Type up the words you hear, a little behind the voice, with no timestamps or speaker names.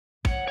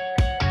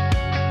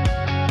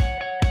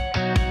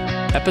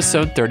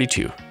Episode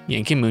 32,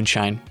 Yankee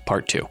Moonshine,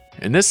 Part 2.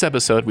 In this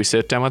episode, we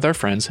sit down with our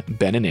friends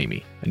Ben and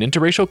Amy, an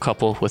interracial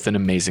couple with an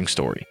amazing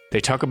story.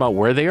 They talk about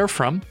where they are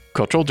from,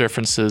 cultural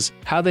differences,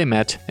 how they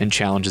met, and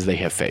challenges they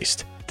have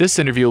faced. This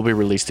interview will be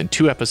released in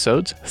 2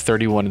 episodes,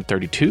 31 and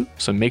 32,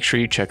 so make sure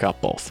you check out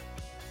both.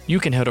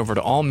 You can head over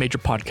to all major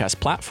podcast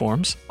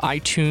platforms,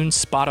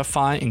 iTunes,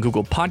 Spotify, and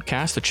Google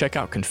Podcasts to check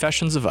out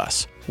Confessions of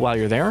Us. While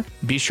you're there,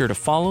 be sure to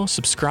follow,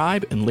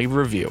 subscribe, and leave a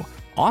review.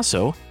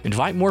 Also,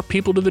 invite more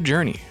people to the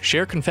journey.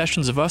 Share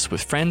Confessions of Us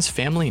with friends,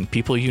 family, and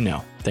people you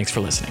know. Thanks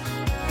for listening.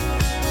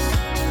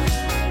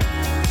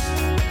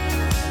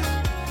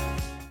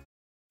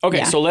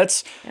 Okay, so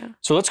let's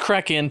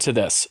crack into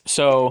this.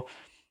 So,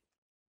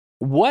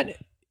 what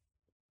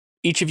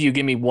each of you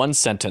give me one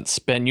sentence.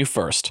 Ben, you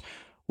first.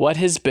 What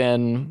has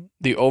been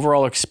the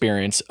overall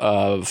experience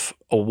of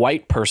a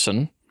white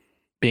person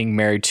being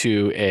married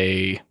to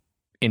a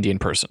Indian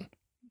person?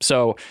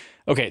 So,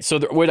 okay, so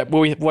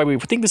why we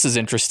think this is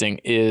interesting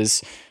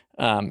is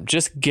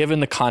just given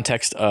the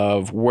context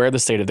of where the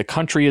state of the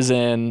country is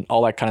in,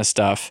 all that kind of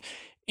stuff,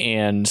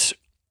 and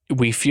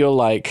we feel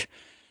like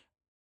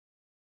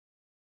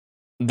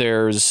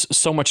there's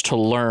so much to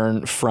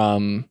learn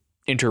from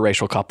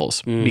interracial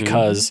couples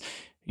because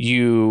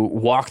you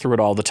walk through it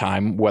all the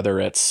time, whether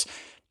it's,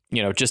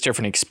 you know, just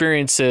different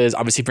experiences.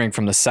 Obviously, being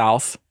from the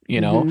South,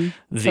 you know,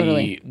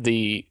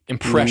 the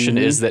impression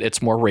is that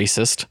it's more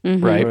racist,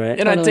 right?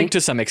 And I think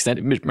to some extent,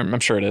 I'm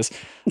sure it is.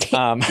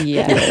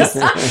 Yes.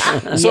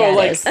 So,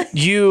 like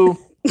you,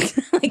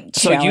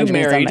 so you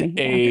married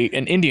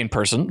an Indian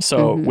person,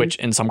 so which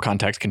in some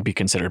context can be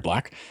considered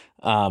black.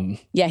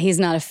 Yeah, he's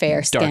not a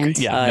fair skinned.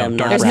 Dark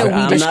There's brown.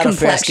 no Weedish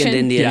complexion.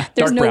 Indian. Yeah,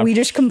 There's dark no brown.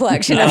 Weedish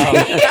complexion.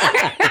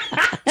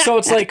 So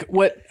it's like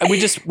what we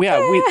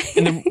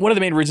one of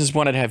the main reasons we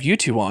wanted to have you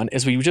two on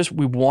is we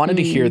wanted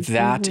to hear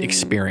that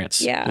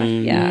experience.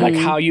 Yeah. Like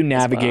how you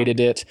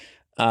navigated it,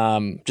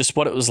 just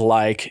what it was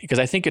like, because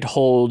I think it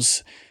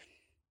holds,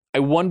 I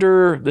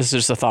wonder, this is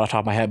just a thought off the top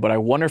of my head, but I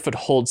wonder if it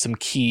holds some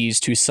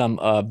keys to some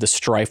of the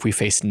strife we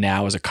face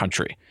now as a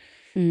country.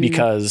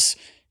 Because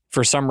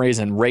for some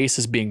reason, race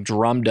is being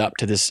drummed up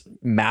to this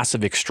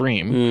massive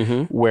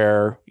extreme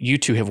where you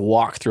two have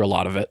walked through a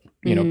lot of it,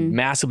 you know,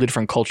 massively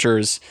different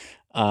cultures,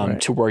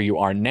 to where you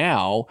are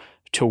now,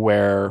 to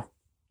where,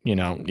 you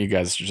know, you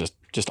guys are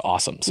just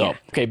awesome. So,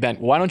 okay, Ben,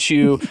 why don't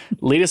you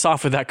lead us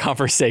off with that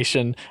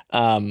conversation?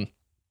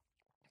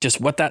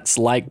 Just what that's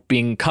like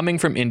coming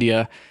from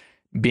India,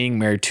 being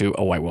married to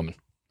a white woman.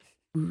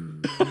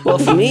 Well,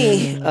 for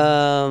me,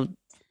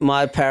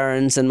 my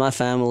parents and my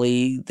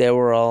family, they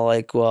were all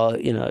like, well,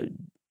 you know,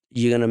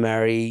 you're going to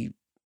marry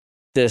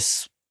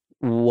this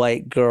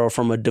white girl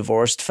from a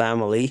divorced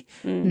family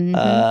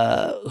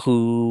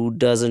who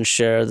doesn't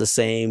share the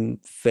same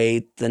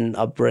faith and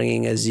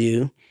upbringing as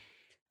you.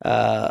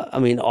 I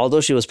mean,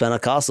 although she was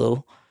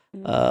Pentecostal,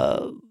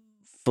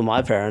 for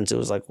my parents, it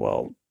was like,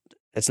 well,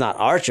 it's not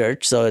our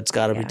church, so it's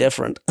got to be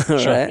different.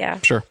 Right? Yeah.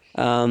 Sure.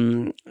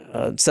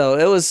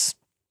 So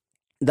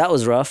that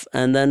was rough.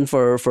 And then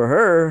for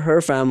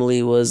her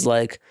family was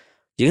like,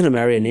 you're going to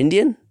marry an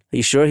Indian? Are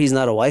you sure he's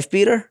not a wife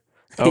beater?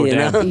 Oh,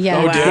 damn. know?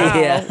 Yeah. Oh, damn.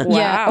 Yeah.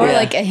 Yeah. Or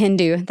like a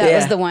Hindu. That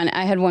was Yeah. the one.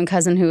 I had one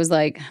cousin who was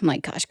like, I'm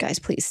like, gosh, guys,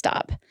 please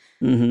stop.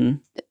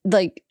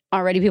 Like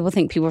already people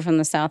think people from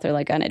the South are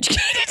like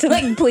uneducated.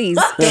 Like, please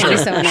don't be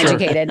so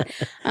uneducated.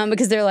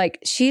 Because they're like,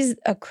 she's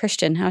a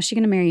Christian. How is she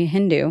going to marry a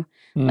Hindu?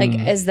 Like,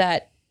 is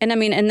that, and I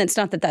mean, and it's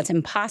not that that's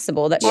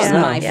impossible. That's just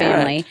my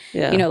family.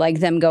 Yeah. You know,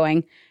 like them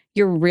going,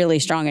 you're really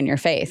strong in your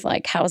faith.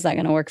 Like, how is that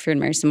going to work for you to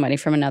marry somebody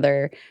from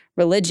another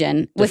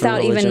religion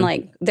without even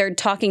like, they're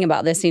talking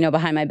about this, you know,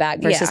 behind my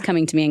back versus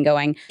coming to me and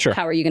going,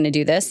 how are you going to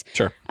do this?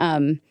 Sure.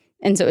 And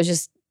so it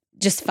was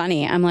just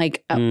funny. I'm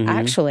like,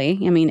 actually,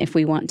 I mean, if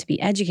we want to be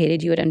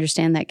educated, you would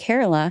understand that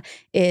Kerala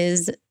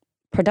is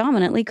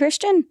predominantly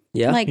Christian.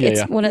 Yeah. Like it's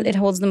it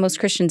holds the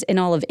most Christians in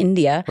all of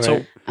India. Right. So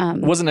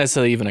it wasn't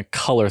necessarily even a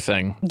color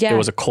thing. Yeah. It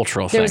was a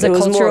cultural There thing. was a It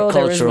was more cultural,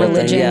 there was cultural thing,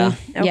 religion.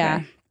 yeah.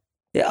 Yeah.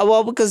 Yeah,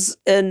 well, because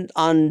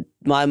on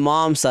my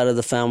mom's side of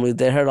the family,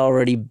 there had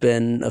already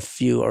been a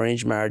few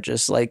arranged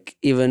marriages. Like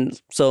even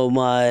so,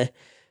 my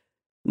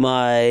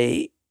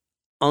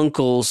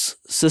uncle's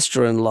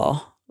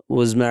sister-in-law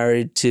was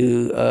married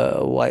to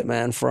a white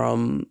man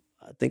from,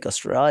 I think,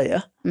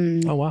 Australia.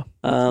 Oh, wow.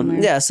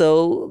 Yeah,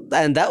 so,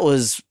 and that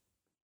was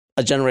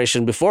a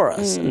generation before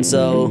us. And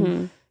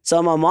so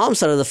on my mom's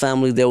side of the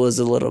family, there was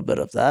a little bit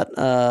of that.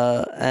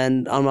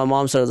 And on my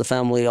mom's side of the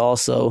family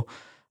also,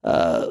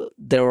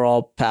 they were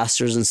all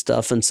pastors and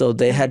stuff, and so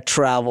they had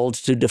traveled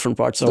to different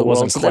parts of the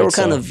world, so they were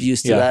kind of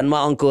used to that. And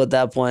my uncle at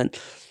that point,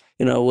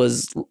 you know,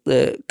 was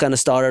kind of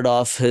started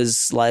off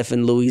his life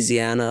in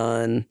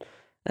Louisiana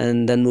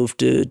and then moved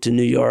to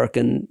New York,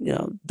 and you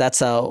know that's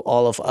how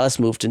all of us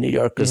moved to New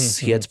York because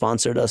he had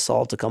sponsored us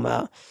all to come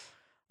out.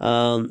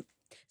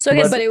 So I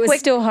guess, but it was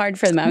still hard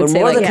for them. I would But say,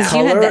 more like, than 'cause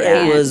you had color,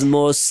 that it was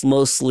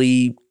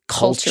mostly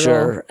Cultural.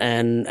 culture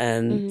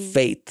and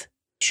faith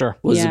Sure.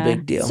 was a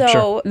big deal.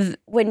 So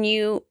when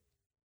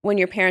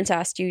your parents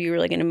asked you, you were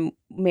like going to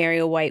marry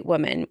a white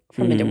woman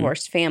from a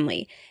divorced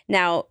family.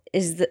 Now,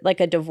 is that like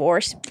a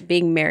divorce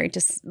being married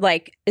to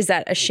like, is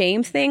that a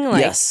shame thing?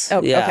 Like, yes.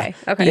 Oh, yeah.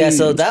 Okay. Yeah.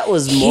 So that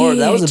was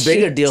a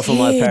bigger deal for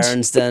my huge.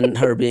 parents than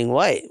her being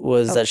white,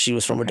 was that she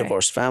was from a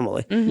divorced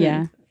family.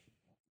 Yeah.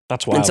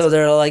 That's wild. And so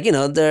they're like,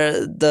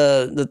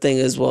 the thing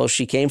is, well,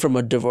 she came from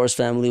a divorced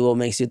family. What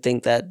makes you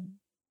think that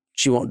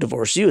she won't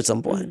divorce you at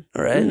some point?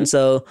 All right. And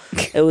so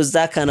it was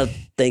that kind of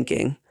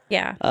thinking.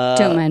 Yeah.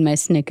 Don't mind my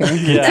snicker.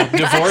 yeah,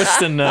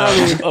 divorced and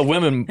a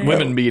women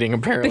meeting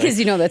apparently. Because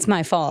that's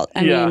my fault.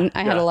 I mean,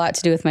 I had a lot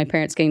to do with my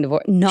parents getting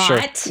divorced.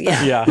 Not. Sure.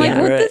 Yeah.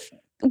 Yeah.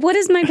 What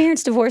does my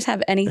parents' divorce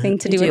have anything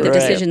to do with the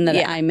decision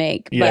that I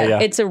make? Yeah,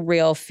 But it's a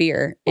real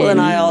fear. Well, then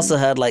I also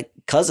had like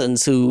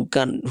cousins who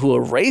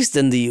were raised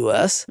in the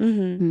U.S.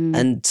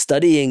 and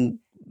studying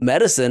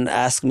medicine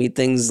ask me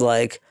things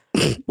like,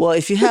 well,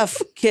 if you have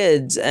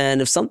kids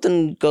and if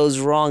something goes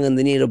wrong and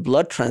they need a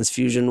blood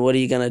transfusion, what are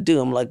you going to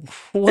do? I'm like,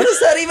 what does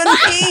that even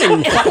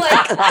mean?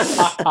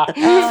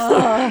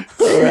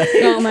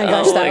 Oh my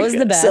gosh, that was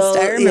the best.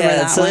 I remember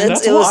that one.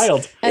 That's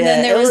wild. And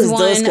then there was those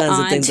one kinds of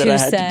aunt things that who I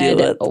had to deal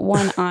said, with.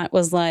 one aunt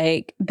was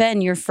like,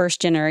 Ben, you're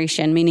first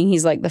generation, meaning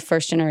he's like the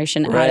first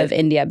generation out Right. of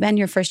India. Ben,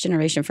 you're first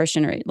generation.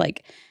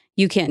 Like,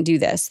 you can't do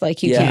this.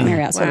 Like, you can't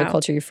marry outside of Wow.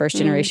 culture. You're first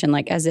generation,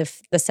 like as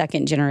if the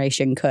second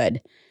generation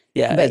could.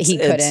 Yeah, But he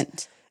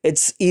couldn't.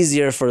 It's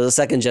easier for the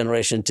second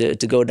generation to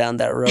go down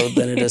that road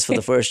than it is for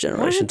the first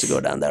generation to go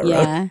down that road.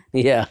 Yeah.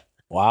 Yeah.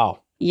 Wow.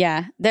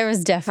 Yeah. There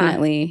was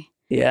definitely,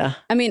 Yeah.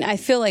 I mean, I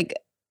feel like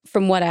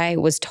from what I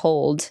was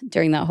told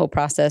during that whole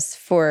process,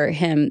 for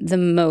him,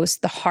 the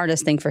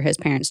hardest thing for his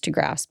parents to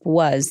grasp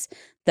was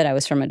that I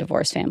was from a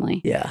divorced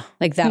family. Yeah.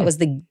 Like that was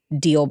the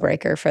deal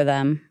breaker for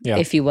them, Yeah.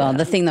 if you will.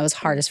 The thing that was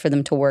hardest for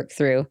them to work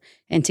through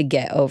and to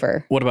get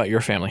over. What about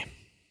your family?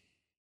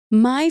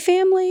 My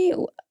family,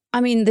 I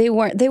mean, they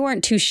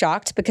weren't too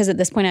shocked because at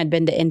this point I'd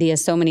been to India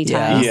so many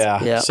times.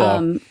 Yeah.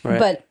 So Right.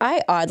 But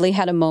I oddly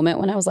had a moment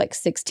when I was like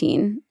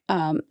 16.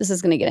 This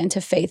is going to get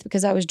into faith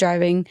because I was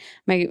driving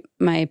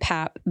my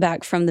pap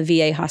back from the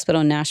VA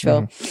hospital in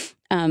Nashville.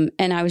 And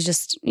I was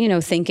just,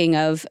 thinking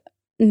of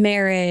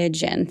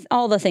marriage and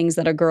all the things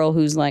that a girl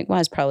who's like,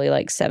 was probably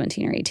like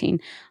 17 or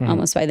 18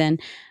 almost by then.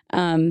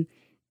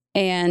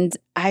 And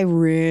I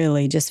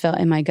really just felt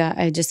in my gut,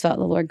 I just felt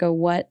the Lord go,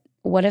 what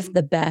if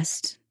the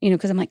best,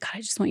 because I'm like, God,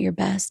 I just want your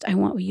best. I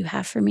want what you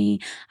have for me.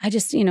 I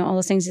just, all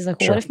those things. He's like,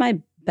 well, Sure. what if my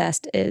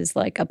best is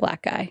like a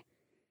black guy?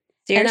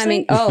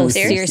 Seriously? And I mean,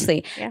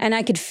 seriously. Yeah. And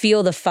I could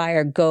feel the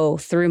fire go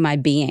through my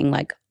being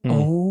like,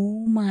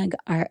 oh my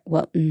God.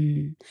 Well,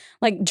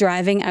 like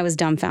driving, I was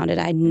dumbfounded.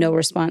 I had no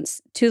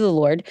response to the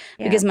Lord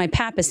because my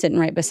pap is sitting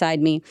right beside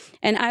me.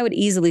 And I would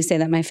easily say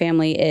that my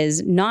family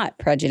is not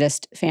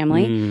prejudiced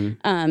family in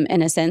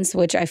a sense,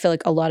 which I feel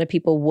like a lot of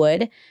people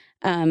would.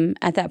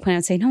 At that point,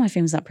 I'd say, no, my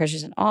family's not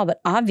prejudiced at all. But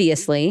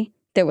obviously,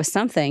 there was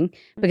something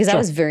because I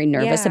was very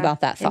nervous Yeah.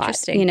 about that thought.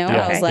 Interesting. Yeah.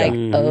 I was like,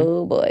 Mhm.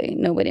 oh boy,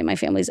 nobody in my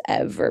family's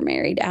ever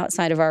married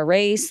outside of our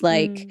race.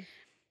 Like,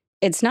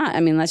 it's not. I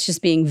mean, that's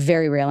just being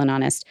very real and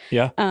honest.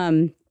 Yeah.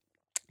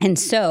 And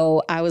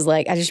so I was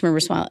like, I just remember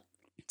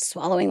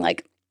swallowing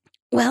like,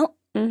 well,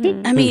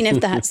 I mean,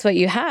 if that's what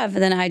you have,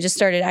 then I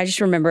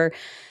just remember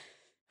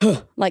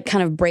like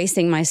kind of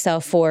bracing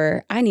myself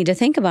for, I need to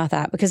think about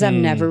that because I've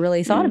never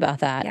really thought about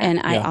that. Yeah. And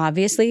I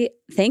obviously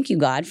thank you,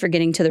 God, for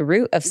getting to the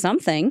root of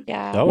something,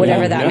 Yeah. Oh,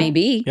 whatever yeah, that yeah. may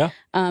be. Yeah.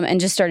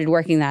 And just started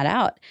working that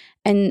out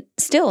and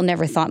still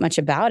never thought much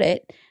about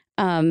it.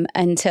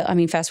 Until, I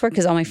mean, fast forward,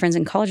 because all my friends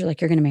in college are like,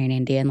 you're going to marry an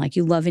Indian. Like,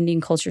 you love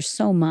Indian culture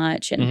so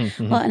much. And,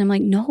 well, and I'm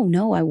like,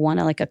 no, I want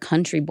a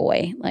country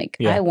boy. Like,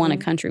 Yeah. I want a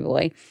country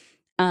boy.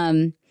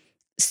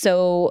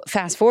 So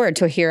fast forward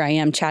to here I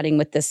am chatting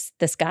with this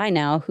guy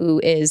now who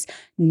is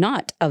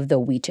not of the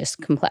wheatest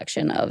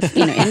complexion of,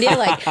 India.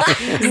 Like,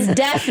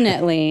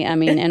 definitely, I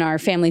mean, in our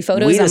family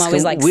photos, I'm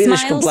always like, Wheatish smile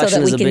so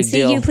complexion that is we a can big see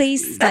deal. you,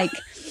 please. Like,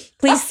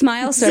 please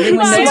smile so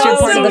everyone knows you're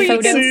part of the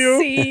photo.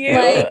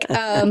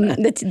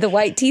 Like, the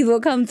white teeth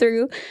will come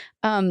through.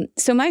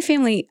 So my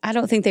family, I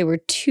don't think they were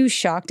too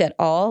shocked at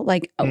all.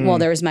 Like, well,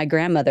 there was my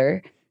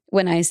grandmother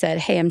when I said,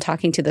 hey, I'm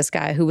talking to this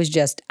guy who was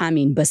just,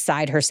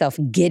 beside herself,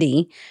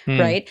 giddy,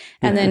 right?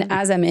 And then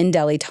as I'm in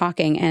Delhi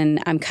talking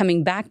and I'm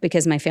coming back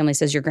because my family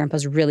says, your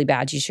grandpa's really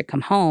bad, you should come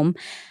home.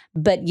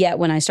 But yet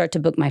when I start to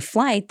book my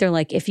flight, they're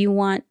like, if you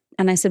want,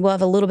 and I said, well, I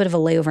have a little bit of a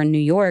layover in New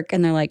York.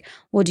 And they're like,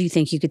 well, do you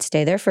think you could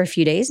stay there for a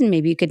few days and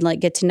maybe you could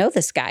get to know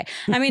this guy?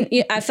 I mean,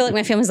 I feel like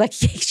my family's like,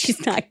 yeah,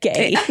 she's not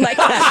gay. Like,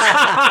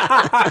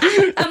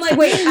 I'm like,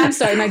 wait, I'm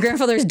sorry. My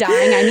grandfather's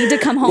dying. I need to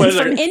come home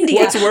from India.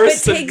 What's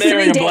worse but than take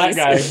marrying 3 a black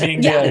days. guy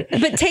being Yeah, gay?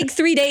 but take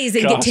 3 days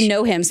and get to Gosh.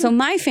 know him. So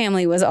my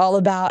family was all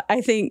about,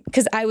 I think,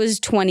 because I was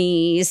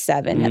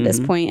 27 at this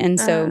point. And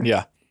so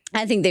Yeah.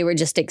 I think they were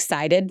just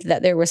excited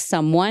that there was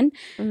someone.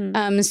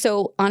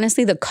 So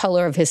honestly, the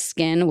color of his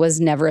skin was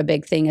never a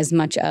big thing as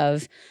much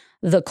of,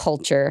 the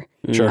culture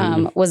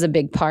Sure. was a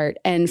big part.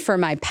 And for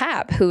my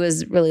pap, who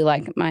is really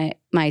like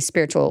my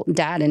spiritual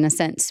dad in a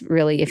sense,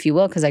 really, if you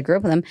will, because I grew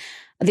up with him,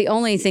 the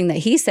only thing that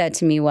he said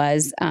to me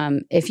was,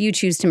 if you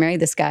choose to marry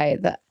this guy,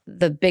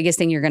 the biggest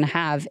thing you're going to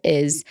have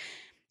is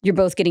you're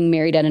both getting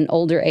married at an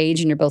older age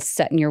and you're both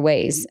set in your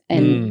ways.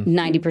 And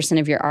 90%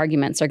 of your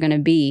arguments are going to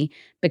be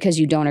because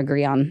you don't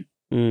agree on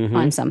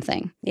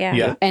something. Yeah.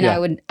 Yeah. And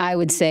yeah. I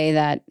would say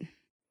that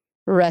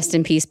rest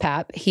in peace,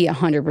 Pap. He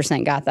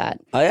 100% got that.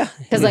 Oh yeah,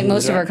 Because like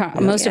most of our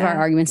Yeah.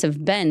 arguments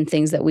have been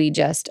things that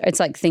it's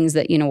like things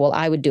that, well,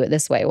 I would do it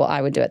this way. Well,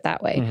 I would do it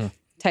that way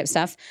type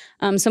stuff.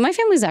 So my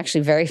family was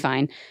actually very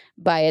fine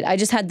by it. I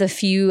just had the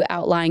few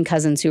outlying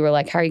cousins who were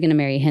like, how are you going to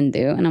marry a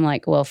Hindu? And I'm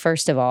like, well,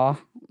 first of all,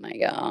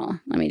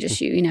 let me just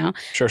shoot.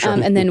 Sure.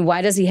 And then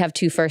why does he have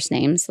two first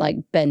names like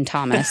Ben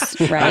Thomas,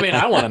 right? I mean,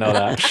 I want to know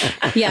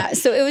that. Yeah.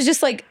 So it was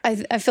just like, I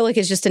feel like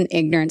it's just an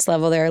ignorance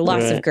level there.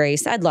 Lots Right. of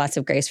grace. I had lots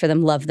of grace for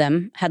them, loved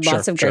them, had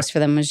lots Sure, of grace for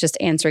them, was just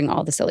answering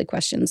all the silly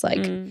questions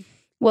like,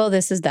 well,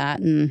 this is that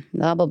and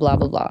blah, blah, blah,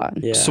 blah, blah.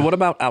 Yeah. So what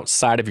about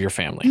outside of your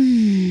family?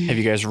 Have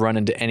you guys run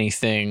into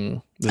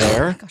anything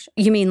there? Gosh,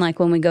 you mean like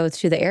when we go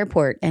to the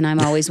airport and I'm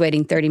always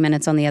waiting 30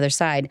 minutes on the other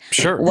side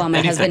Sure. while my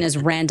Anything. husband is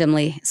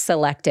randomly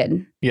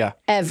selected Yeah.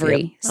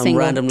 every I'm single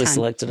randomly time.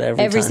 selected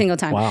every time. Single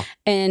time. Wow.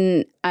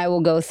 And I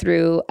will go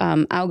through,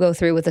 I'll go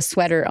through with a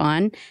sweater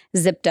on,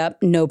 zipped up,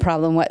 no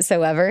problem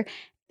whatsoever.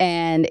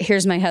 And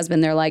here's my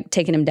husband. They're like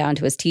taking him down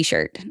to his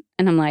t-shirt.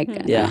 And I'm like,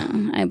 Yeah.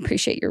 I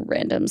appreciate your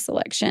random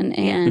selection.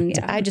 And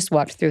Yeah. I just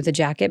walked through the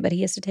jacket, but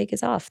he has to take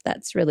his off.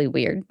 That's really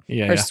weird.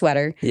 Yeah. Or yeah.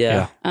 sweater.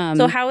 Yeah.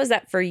 So how is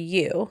that for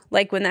you?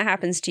 Like when that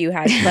happens to you,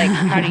 how do you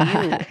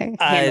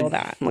handle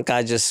that? Like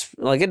I just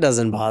like it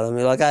doesn't bother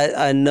me. Like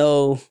I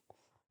know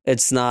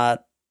it's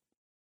not.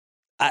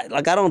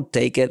 I don't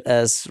take it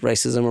as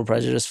racism or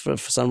prejudice for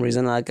some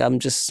reason. Like I'm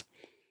just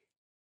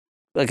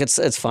like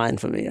it's fine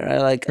for me, right?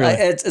 Like Really?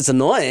 it's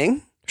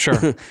annoying,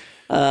 Sure.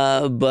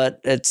 but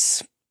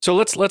it's So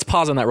let's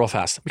pause on that real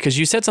fast because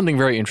you said something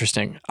very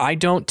interesting. I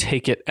don't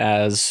take it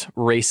as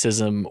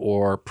racism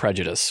or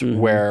prejudice,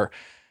 where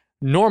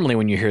normally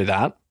when you hear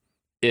that,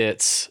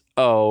 it's,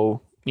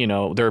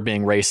 they're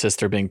being racist,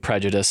 they're being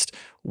prejudiced.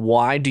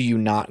 Why do you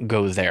not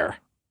go there?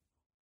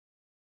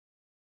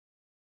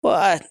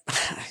 well,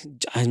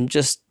 I'm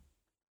just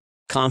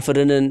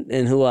confident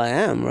in who I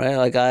am, right?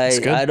 Like That's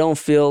good. I don't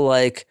feel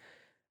like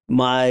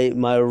my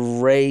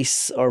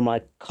race or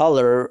my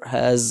color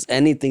has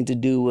anything to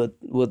do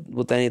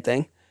with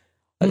anything.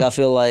 Like I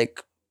feel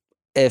like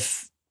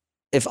if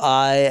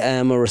I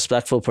am a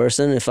respectful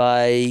person, if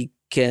I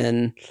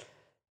can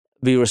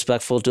be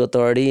respectful to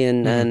authority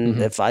and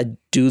if I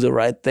do the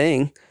right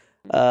thing,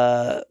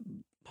 I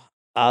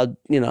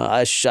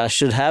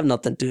should have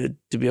nothing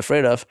to be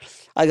afraid of.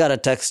 I got a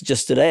text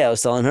just today. I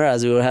was telling her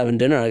as we were having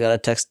dinner, I got a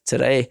text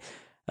today.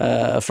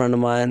 A friend of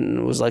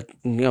mine was like,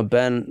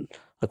 Ben,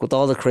 like with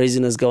all the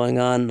craziness going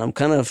on, I'm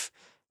kind of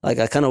like,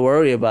 I kind of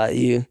worry about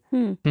you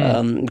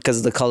because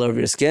of the color of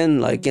your skin.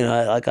 Like,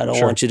 I don't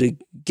Sure. want you to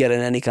get in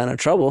any kind of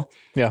trouble.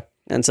 Yeah.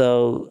 And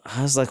so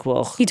I was like,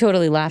 well, He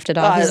totally laughed it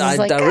off. He was I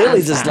like, really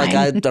 "I'm just like,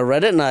 fine." I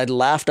read it and I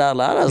laughed out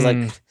loud. I was like,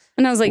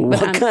 And I was like, but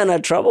what I'm, kind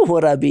of trouble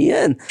would I be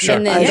in? Sure.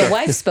 And then I- the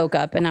wife spoke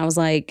up and I was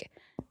like,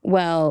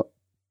 well,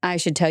 I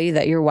should tell you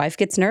that your wife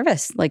gets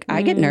nervous. Like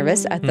I get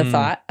nervous at the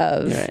thought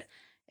of Right.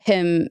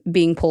 him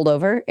being pulled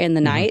over in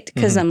the night.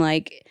 Cause I'm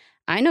like,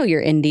 I know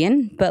you're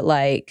Indian, but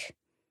like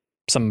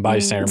Some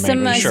bystander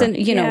some maybe. Sure.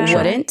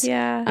 wouldn't.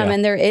 Yeah.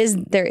 And there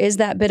is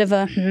that bit of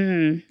a,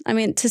 I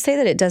mean, to say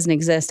that it doesn't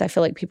exist, I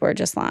feel like people are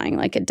just lying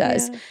like it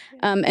does.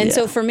 And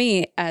so for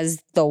me,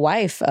 as the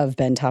wife of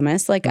Ben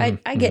Thomas, like I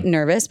get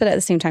nervous, but at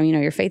the same time,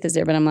 your faith is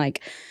there. But I'm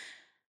like,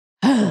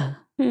 okay,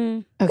 Well, I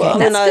mean, that's I,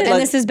 good. And like,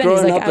 this has been, he's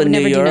growing like, up I would in New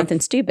never do York- nothing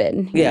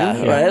stupid.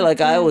 Yeah, right.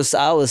 Like I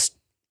was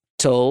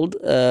told,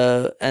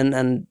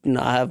 and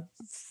I have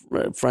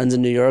friends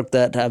in New York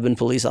that have been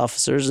police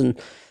officers, and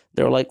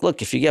they're like,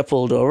 look, if you get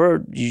pulled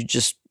over, you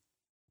just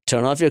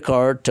turn off your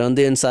car, turn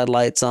the inside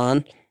lights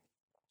on,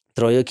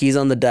 throw your keys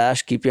on the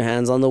dash, keep your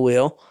hands on the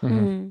wheel,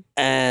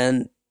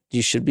 and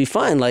you should be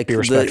fine. Like Be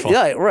respectful.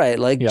 yeah, right.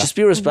 Like Yeah. just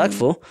be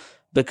respectful.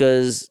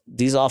 Because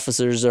these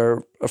officers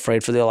are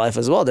afraid for their life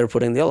as well. They're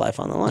putting their life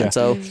on the line. Yeah.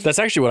 So That's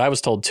actually what I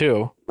was told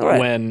too.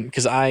 Right.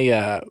 Because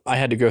I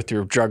had to go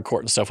through drug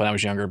court and stuff when I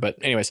was younger. But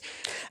anyways,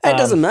 it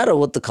doesn't matter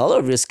what the color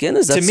of your skin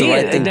is. That's to me, the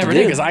right it thing never to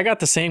did do. because I got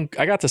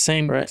the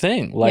same Right.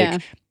 thing. Like Yeah.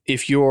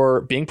 if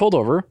you're being pulled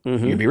over,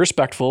 you be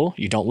respectful.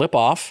 You don't lip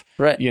off.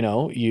 Right. You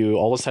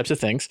all those types of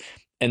things.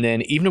 And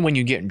then even when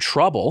you get in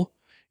trouble,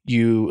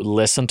 you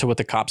listen to what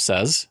the cop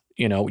says.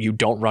 You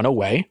don't run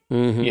away.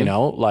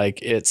 Like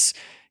it's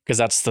because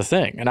that's the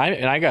thing. And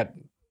I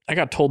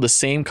got told the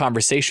same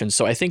conversation.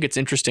 So I think it's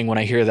interesting when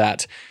I hear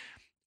that.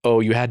 Oh,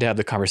 you had to have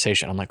the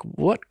conversation. I'm like,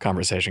 what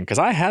conversation? Because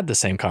I had the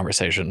same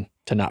conversation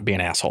to not be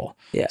an asshole.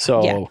 Yeah.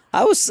 So Yeah.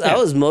 I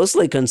was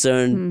mostly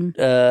concerned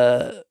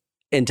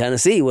in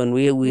Tennessee when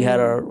we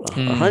had our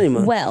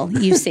honeymoon. Well,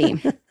 you see,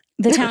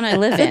 the town I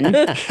live in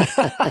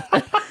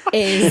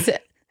is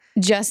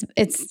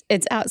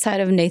it's outside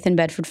of Nathan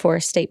Bedford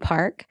Forest State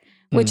Park,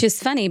 which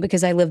is funny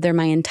because I lived there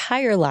my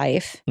entire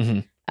life.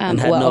 And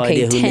had no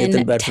idea who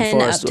Nathan Bedford 10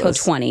 Forest up was.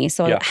 to 20.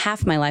 So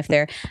half my life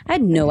there. I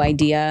had no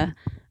idea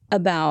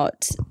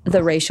about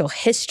the racial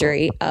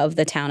history of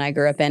the town I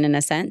grew up in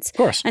a sense. Of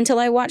course. Until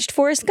I watched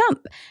Forrest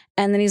Gump.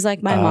 And then he's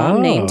like, my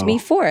mom named me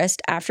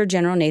Forrest after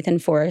General Nathan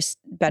Forrest,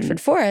 Bedford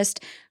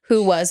Forrest,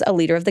 who was a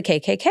leader of the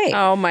KKK.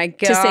 Oh my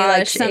gosh. To say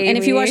like, and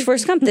if you watch Amy.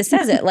 Forrest Gump, this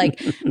says it. Like,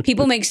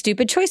 people make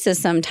stupid choices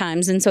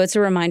sometimes. And so it's a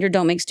reminder,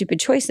 don't make stupid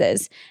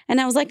choices. And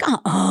I was like,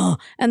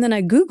 And then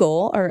I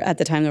Google, or at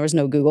the time there was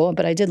no Google,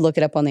 but I did look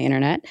it up on the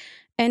internet.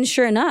 And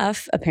sure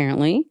enough,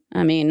 apparently,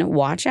 I mean,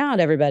 watch out,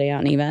 everybody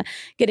out in Eva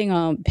getting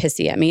all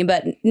pissy at me.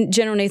 But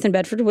General Nathan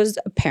Bedford was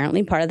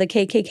apparently part of the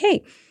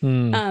KKK.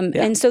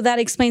 And so that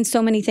explains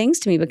so many things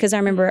to me because I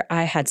remember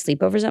I had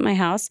sleepovers at my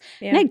house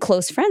and I had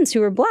close friends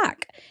who were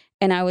Black.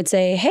 And I would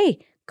say,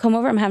 hey, come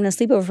over. I'm having a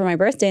sleepover for my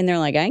birthday. And they're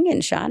like, I ain't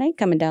getting shot. I ain't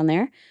coming down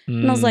there.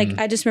 And I was like,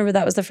 I just remember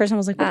that was the first time I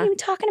was like, what are you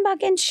talking about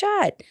getting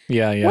shot?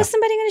 Yeah. What's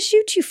somebody going to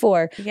shoot you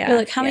for? Yeah, They're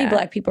like, how many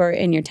Black people are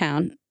in your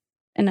town?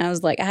 And I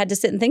was like, I had to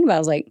sit and think about it. I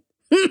was like,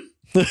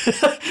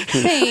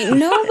 ain't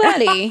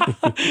nobody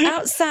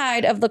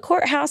outside of the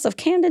courthouse of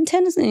Camden,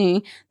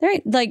 Tennessee. There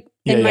ain't like,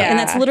 and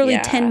that's literally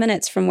 10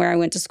 minutes from where I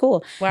went to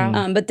school.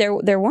 Wow. But there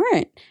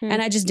weren't.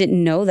 And I just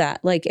didn't know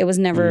that. Like it was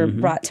never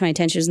brought to my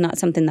attention. It was not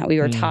something that we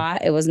were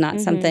taught. It was not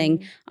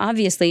something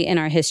obviously in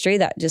our history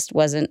that just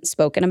wasn't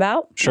spoken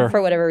about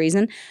for whatever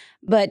reason.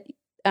 But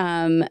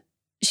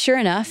sure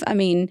enough, I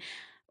mean,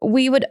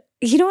 we would,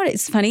 you know what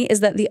it's funny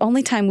is that the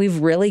only time we've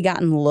really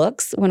gotten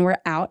looks when we're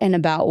out and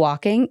about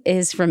walking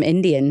is from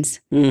Indians.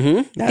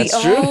 That's the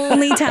true.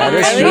 only time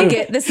is we true.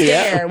 get the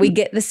stare, we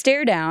get the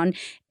stare down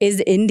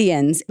is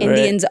Indians.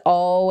 Indians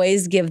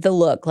always give the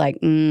look like,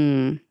 like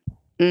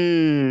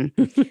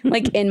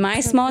in my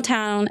small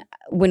town,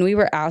 when we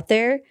were out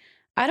there,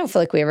 I don't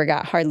feel like we ever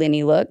got hardly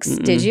any looks.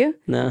 Did you?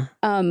 No.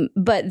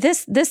 But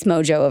this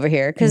mojo over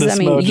here, because I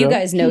mean, mojo. you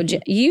guys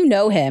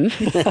know him.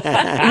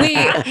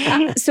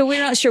 So we're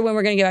not sure when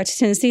we're going to get back to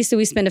Tennessee. So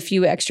we spend a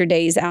few extra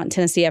days out in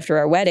Tennessee after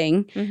our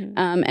wedding,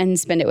 and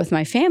spend it with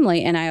my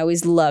family. And I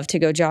always love to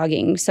go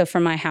jogging. So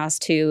from my house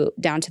to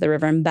down to the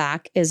river and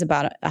back is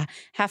about a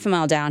half a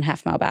mile down,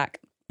 half a mile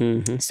back.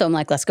 So I'm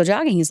like, let's go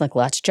jogging. He's like,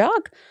 let's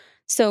jog.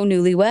 So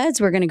newlyweds,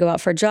 we're going to go out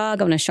for a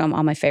jog. I'm going to show him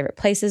all my favorite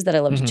places that I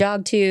love to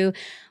jog to.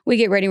 We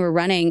get ready, we're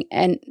running,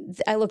 and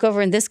I look over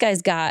and this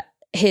guy's got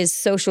his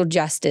social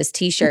justice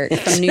t-shirt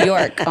from New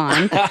York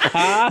on.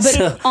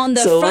 But on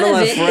the front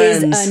of it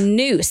is a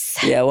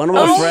noose. Yeah, one of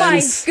my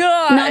friends. Oh my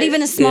God. Not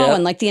even a small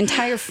one. Like the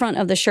entire front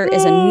of the shirt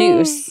is a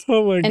noose.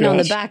 Oh my god. And on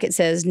the back it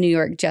says New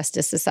York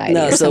Justice Society.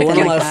 No, or so something one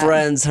of my like that.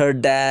 friends, her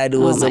dad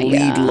was a my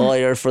lead God.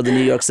 lawyer for the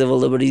New York Civil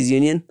Liberties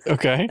Union.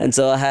 Okay. And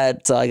so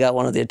I got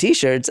one of their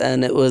t-shirts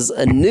and it was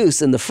a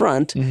noose in the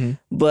front,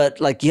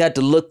 but like you had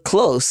to look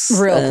close.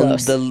 Real and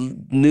close. The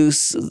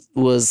noose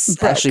was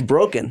actually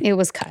broken. It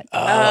was cut.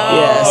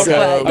 Yeah,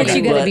 so- But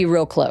you got to but- be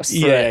real close.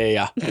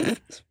 Yeah.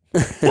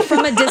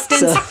 From a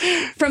distance,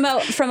 from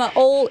a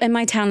old, and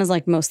my town is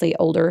like mostly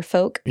older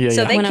folk. Yeah.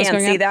 So they When I was can't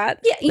growing see up- that.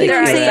 Yeah, you They know what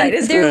I'm can't. saying?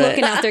 Right. They're Right.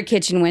 looking out their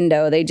kitchen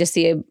window. They just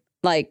see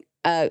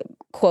a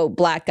quote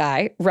black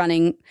guy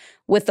running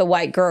with a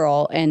white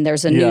girl, and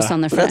there's a noose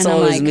on the front. That's and I'm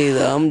always like, me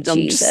though. I'm just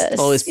Jesus.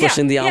 always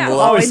pushing the envelope.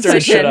 Always stirring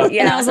shit up.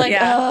 And I was like,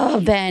 oh,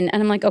 Ben. And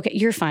I'm like, okay,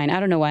 you're fine. I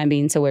don't know why I'm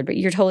being so weird, but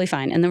you're totally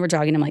fine. And then we're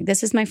jogging. I'm like,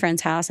 this is my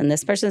friend's house. And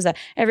this person's that.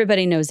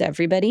 Everybody knows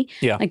everybody.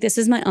 Yeah. Like, this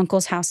is my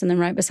uncle's house. And then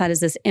right beside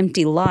is this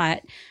empty lot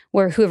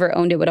where whoever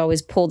owned it would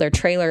always pull their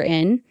trailer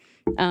in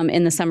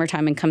the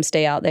summertime and come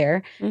stay out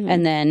there.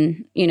 And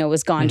then,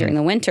 was gone during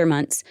the winter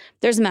months.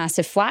 There's a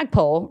massive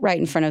flagpole right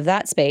in front of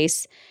that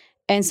space.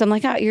 And so I'm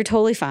like, oh, you're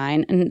totally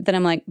fine. And then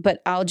I'm like,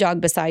 but I'll jog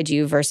beside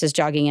you versus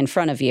jogging in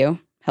front of you.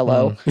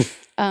 Hello.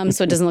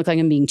 So it doesn't look like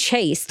I'm being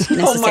chased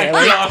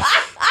necessarily.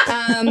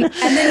 And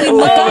then we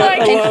look up,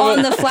 and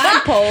on the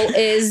flagpole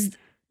is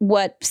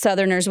what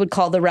Southerners would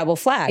call the rebel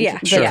flag. Yeah,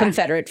 the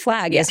Confederate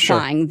flag is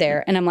flying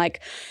there. And I'm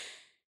like,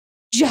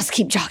 just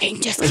keep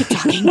jogging. Just keep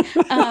jogging.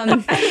 I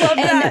love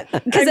that.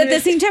 Because at the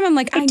same time, I'm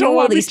like, I know all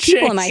wanna be these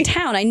people in my chased.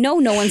 town. I know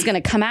no one's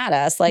going to come at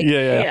us. Like,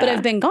 Yeah. but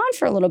I've been gone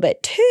for a little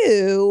bit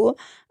too.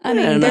 I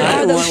mean, And there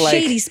I are those want, like,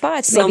 shady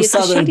spots. Some Maybe it's a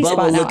southern shady bubble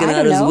spot now. looking I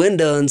out don't his know.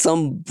 window and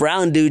some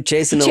brown dude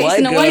chasing a Chasing white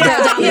a girl. white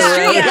girl down the Yeah.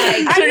 street. Yeah.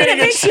 Like, I mean, it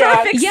makes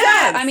perfect sense.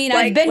 yeah, I mean, I've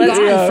Like, been let's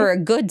gone go. for a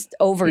good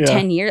over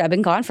 10 years. I've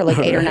been gone for like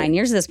 8 or 9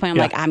 years at this point. I'm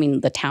Yeah. like, I mean,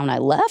 the town I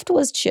left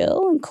was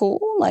chill and cool.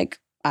 Like,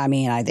 I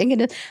mean, I think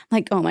it is.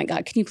 Like, oh my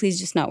God, can you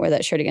please just not wear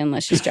that shirt again?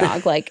 Let's just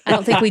jog. Like, I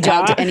don't think we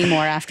jogged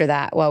anymore after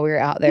that while we were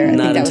out there. I Not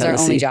think that in was our only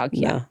Tennessee. jog.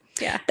 Yeah. No.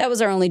 Yeah. That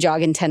was our only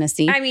jog in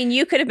Tennessee. I mean,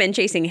 you could have been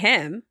chasing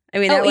him. I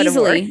mean, that would have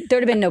easily. worked. There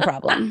would have been no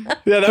problem.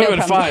 Yeah, that would No have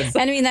been problem.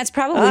 fine. And I mean, that's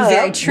probably Ah,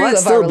 very that true might of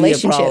still our be a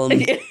relationship.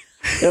 problem.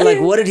 They're like,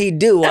 what did he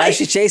do? Why is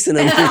she chasing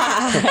him?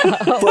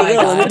 Oh Poor my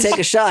girl, let me gosh. take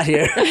a shot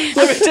here. Let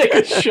me take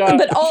a shot.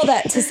 But all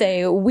that to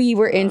say, we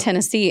were in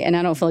Tennessee, and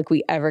I don't feel like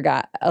we ever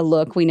got a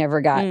look. We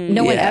never got,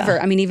 no one Yeah.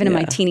 ever, I mean, even in my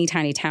Yeah. teeny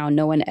tiny town,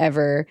 no one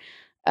ever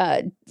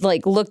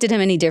like looked at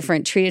him any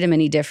different, treated him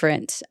any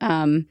different.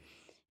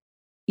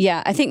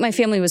 Yeah, I think my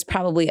family was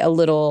probably a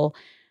little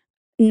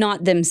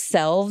not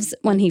themselves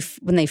when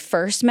they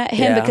first met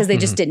him because they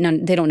just they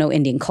don't know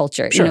Indian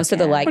culture, so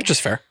they're like, which is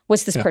fair.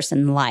 What's this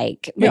person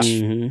like?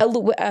 Which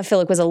I feel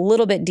like was a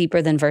little bit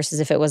deeper than versus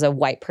if it was a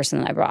white person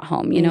that I brought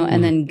home,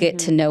 and then get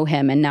to know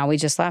him. And now we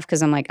just laugh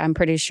because I'm like, I'm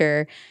pretty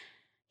sure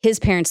his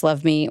parents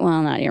love me.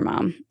 Well, not your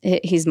mom.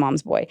 He's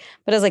mom's boy.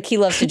 But I was like, he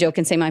loves to joke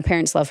and say my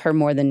parents love her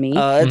more than me.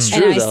 It's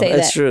and true, I though. say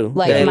It's that, true.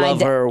 like, They my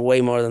love her way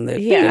more than they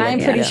do. I'm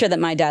pretty sure that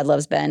my dad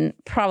loves Ben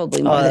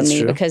probably more than that's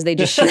me true. because they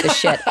just shoot the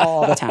shit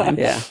all the time.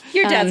 Yeah.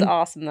 Your dad's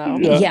awesome though.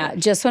 Yeah.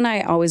 Just when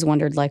I always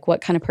wondered like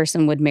what kind of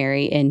person would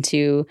marry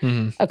into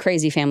a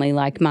crazy family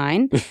like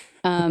mine.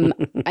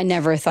 I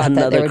never thought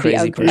that there would be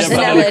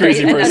Another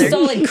crazy person. a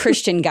solid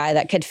Christian guy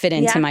that could fit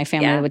into my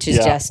family, which is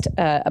just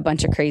a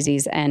bunch of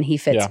crazies, and he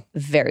fits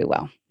very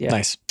well. Yeah.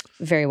 Nice.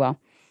 Very well.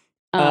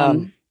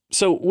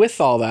 So with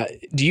all that,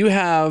 do you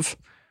have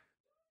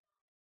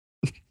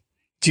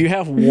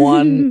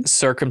one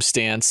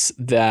circumstance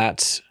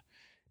that,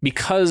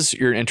 because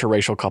you're an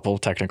interracial couple,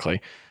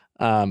 technically,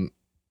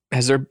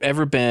 has there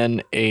ever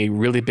been a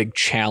really big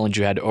challenge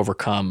you had to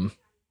overcome?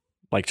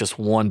 Like just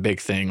one big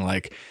thing,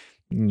 like,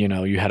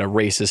 you had a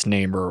racist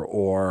neighbor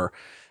or,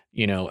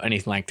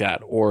 anything like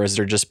that? Or has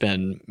there just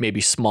been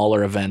maybe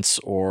smaller events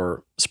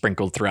or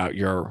sprinkled throughout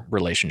your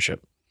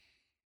relationship?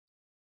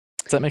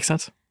 Does that make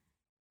sense?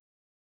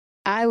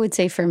 I would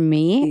say for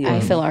me,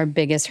 I feel our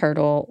biggest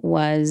hurdle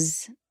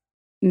was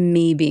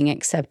me being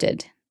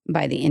accepted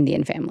by the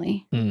Indian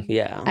family.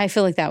 Yeah. I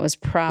feel like that was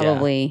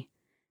probably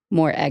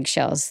more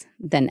eggshells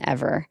than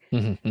ever.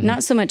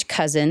 Not so much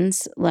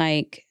cousins,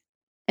 like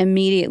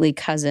immediately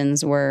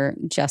cousins were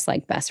just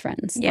like best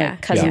friends. Yeah.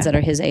 Like cousins that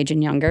are his age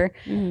and younger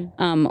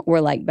were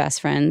like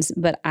best friends.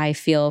 But I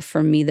feel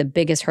for me, the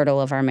biggest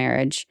hurdle of our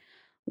marriage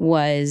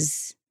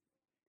was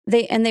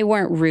they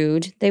weren't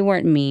rude. They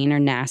weren't mean or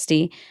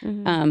nasty.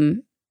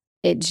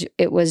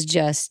 It was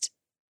just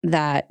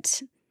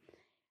that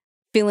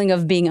feeling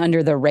of being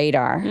under the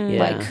radar.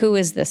 Like, who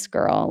is this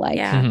girl? Like,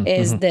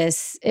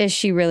 is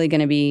she really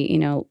going to be,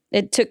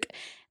 it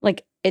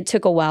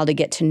took a while to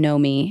get to know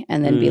me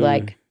and then be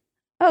like,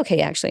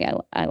 okay, actually,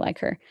 I like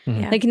her.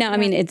 Like now, I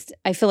mean,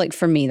 I feel like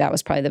for me, that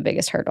was probably the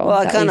biggest hurdle. Well,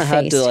 I kind of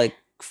had to like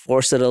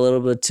force it a little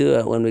bit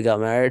too when we got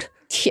married.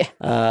 Yeah.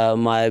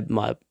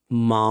 My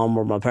mom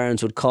or my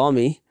parents would call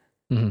me,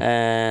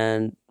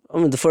 and I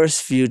mean the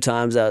first few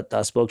times that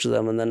I spoke to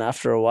them, and then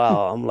after a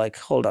while, I'm like,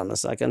 hold on a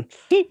second.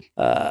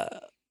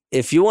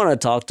 If you want to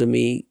talk to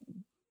me,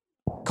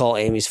 call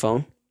Amy's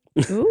phone.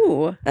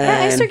 Ooh.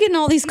 I started getting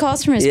all these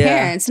calls from his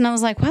parents, and I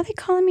was like, why are they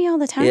calling me all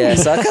the time? Yeah,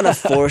 so I kind of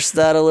forced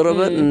that a little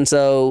bit, and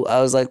so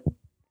I was like,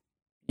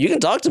 you can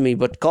talk to me,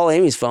 but call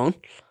Amy's phone.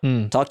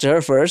 Talk to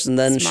her first, and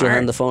then she'll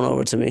hand the phone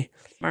over to me.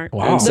 Smart.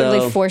 Wow.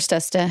 Literally forced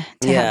us to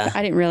have,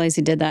 I didn't realize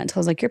he did that until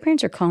I was like, your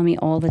parents are calling me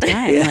all the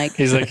time. Like,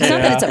 He's like, it's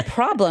not that it's a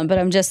problem, but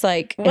I'm just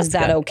like, is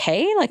that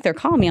okay? Like, they're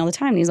calling me all the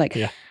time. And he's like,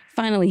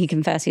 finally he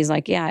confessed. He's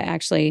like, yeah, I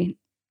actually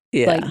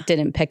like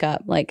didn't pick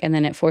up. Like, and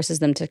then it forces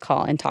them to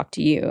call and talk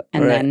to you.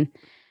 And then.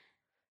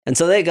 And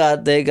so they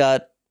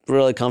got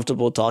really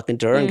comfortable talking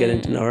to her and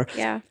getting to know her.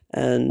 Yeah.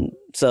 And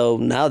so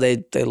now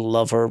they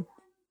love her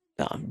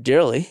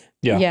dearly.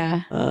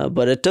 Yeah.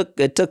 But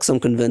it took some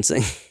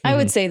convincing. I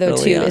would say though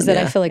Early too, on, is that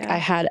I feel like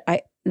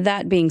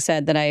that being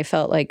said, that I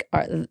felt like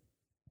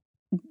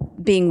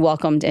being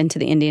welcomed into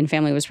the Indian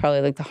family was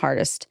probably like the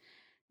hardest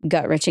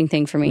gut-wrenching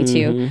thing for me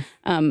too.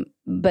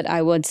 But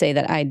I would say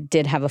that I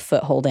did have a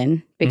foothold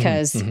in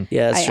because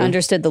I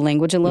understood the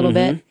language a little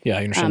bit. Yeah,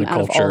 I understand the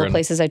out culture. of all the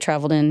places I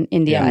traveled in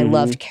India, I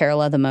loved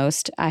Kerala the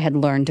most. I had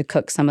learned to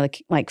cook some of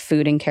the like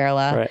food in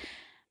Kerala. Right.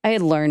 I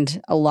had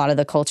learned a lot of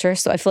the culture,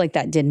 so I feel like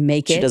that did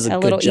make She it does a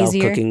little good job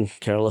easier. cooking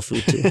Kerala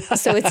food too.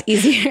 So it's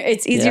easier.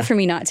 It's easier for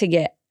me not to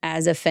get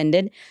as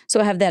offended.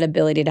 So I have that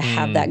ability to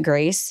have that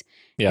grace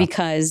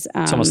because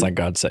it's almost like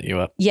God set you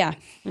up. Yeah,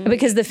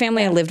 because the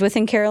family I lived with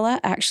in Kerala,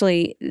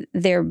 actually,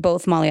 they're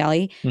both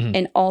Malayali,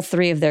 and all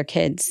three of their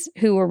kids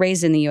who were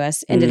raised in the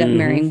U.S. ended up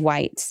marrying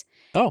whites.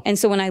 Oh. And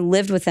so when I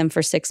lived with them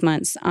for 6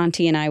 months,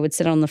 Auntie and I would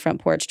sit on the front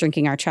porch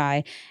drinking our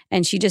chai,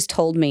 and she just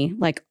told me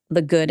like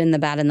the good and the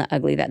bad and the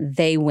ugly that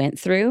they went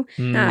through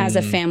as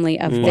a family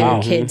of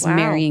their kids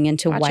marrying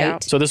into white.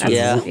 Out. So this was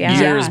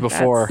years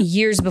before.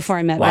 Years before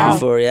I met them.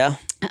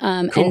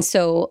 Cool. And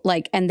so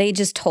like, and they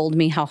just told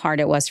me how hard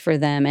it was for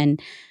them, and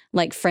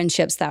like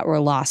friendships that were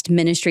lost,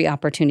 ministry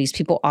opportunities,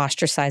 people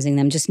ostracizing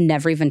them, just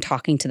never even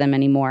talking to them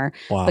anymore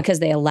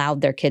because they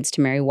allowed their kids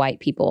to marry white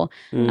people.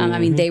 I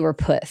mean, they were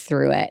put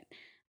through it.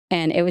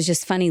 And it was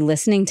just funny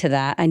listening to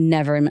that. I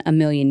never in a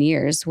million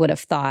years would have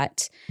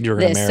thought you were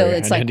going to marry So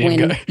it's like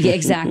when,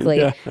 exactly.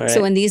 Right.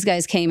 So when these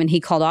guys came and he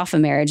called off a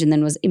marriage and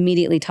then was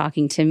immediately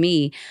talking to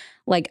me,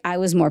 like I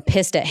was more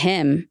pissed at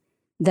him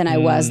than I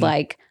was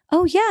like,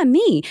 oh yeah,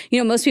 me.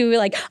 Most people were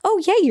like, oh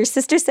yeah, your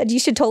sister said you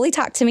should totally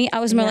talk to me. I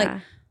was more like,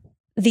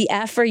 the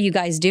F are you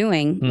guys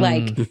doing?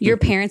 Like, your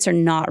parents are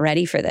not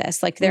ready for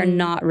this. Like, they're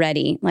not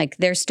ready. Like,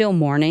 they're still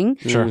mourning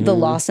Sure. the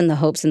loss and the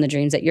hopes and the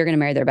dreams that you're going to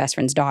marry their best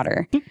friend's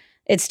daughter.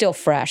 It's still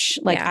fresh.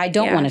 Like, I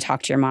don't want to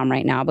talk to your mom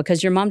right now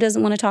because your mom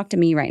doesn't want to talk to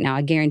me right now.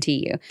 I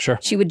guarantee you. Sure.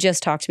 She would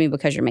just talk to me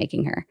because you're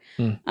making her.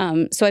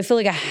 So I feel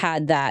like I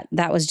had that.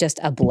 That was just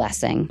a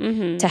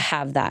blessing to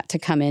have that to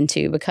come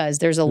into, because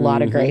there's a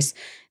lot of grace.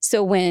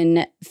 So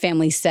when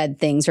family said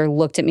things or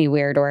looked at me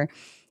weird, or,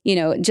 you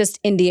know, just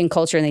Indian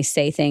culture, and they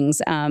say things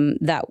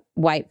that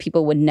white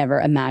people would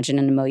never imagine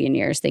in a million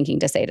years thinking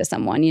to say to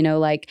someone, you know,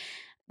 like,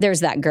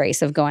 there's that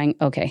grace of going,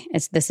 okay,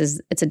 it's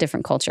a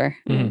different culture.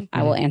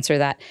 I will answer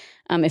that.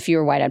 If you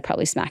were white, I'd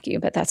probably smack you,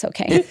 but that's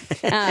okay.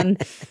 And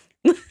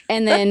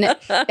then,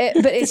 but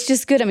it's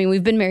just good. I mean,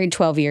 we've been married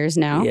 12 years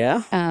now.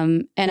 Yeah.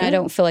 And I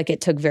don't feel like it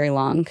took very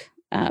long.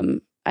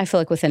 I feel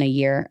like within a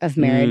year of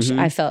marriage,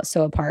 I felt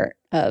so a part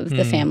of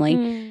the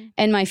family.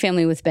 And my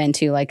family with Ben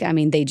too. Like, I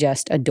mean, they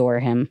just adore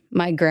him.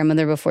 My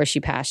grandmother, before she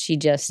passed, she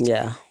just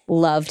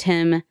loved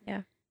him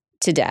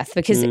to death,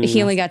 because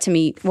he only got to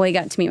meet, he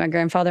got to meet my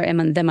grandfather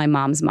and then my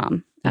mom's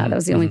mom. That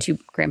was the only two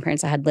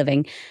grandparents I had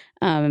living.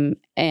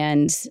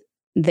 And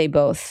they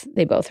both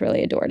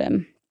really adored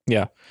him.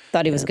 Yeah.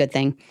 Thought he was a good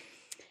thing.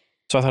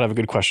 So I thought I have a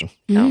good question.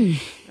 Okay.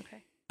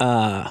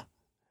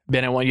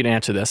 Ben, I want you to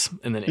answer this,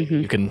 and then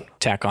you can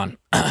tack on.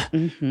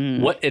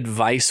 What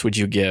advice would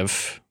you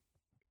give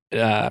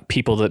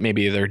people that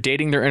maybe they're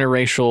dating, they're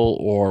interracial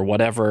or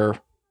whatever,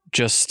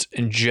 just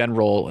in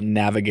general,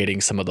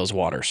 navigating some of those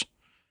waters?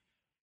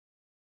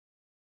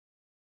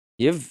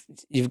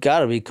 You've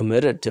got to be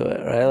committed to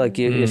it, right? Like,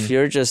 if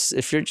you're just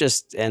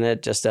in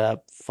it just to have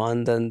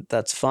fun, then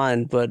that's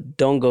fine. But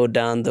don't go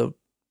down the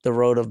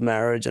road of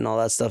marriage and all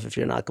that stuff if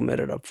you're not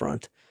committed up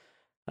front.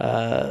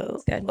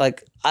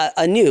 Like,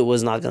 I knew it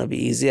was not going to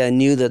be easy. I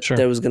knew that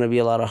there was going to be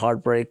a lot of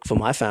heartbreak for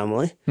my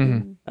family.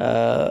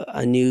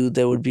 I knew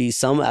there would be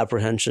some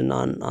apprehension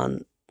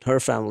on her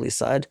family's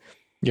side.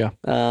 Yeah.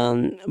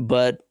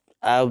 But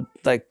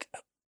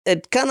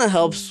it kind of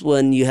helps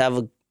when you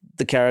have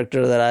the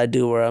character that I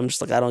do, where I'm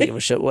just like, I don't give a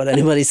shit what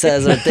anybody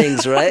says or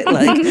thinks, right?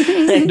 Like,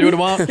 do what I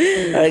want.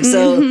 Like,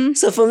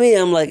 so for me,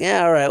 I'm like,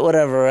 yeah, all right,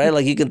 whatever, right?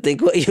 Like, you can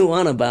think what you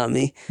want about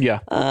me. Yeah.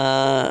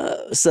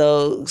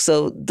 So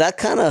that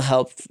kind of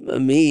helped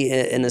me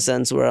in a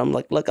sense where I'm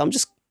like, look, I'm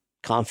just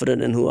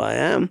confident in who I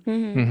am.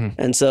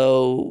 And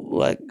so,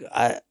 like,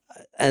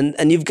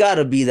 and you've got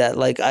to be that.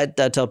 Like, I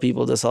tell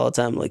people this all the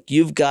time, like,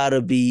 you've got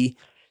to be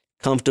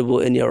comfortable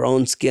in your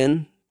own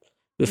skin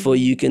before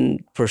you can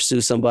pursue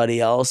somebody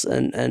else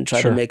and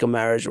try to make a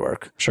marriage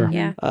work. Sure.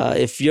 Yeah.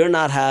 If you're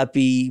not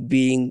happy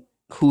being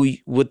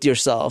with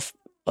yourself,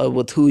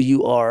 with who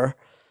you are,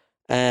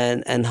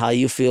 and how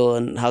you feel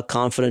and how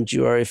confident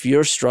you are, if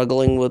you're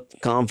struggling with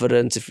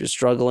confidence, if you're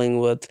struggling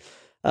with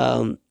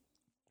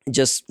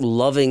just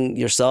loving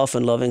yourself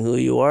and loving who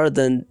you are,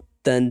 then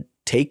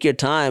take your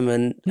time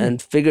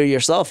and figure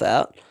yourself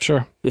out.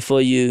 Sure.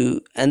 Before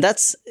you, and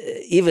that's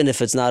even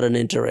if it's not an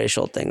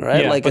interracial thing,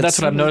 right? Yeah, like, but that's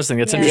what I'm noticing.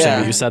 It's interesting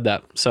that you said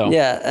that. So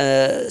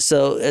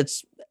so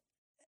it's,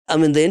 I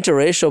mean, the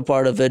interracial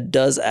part of it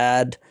does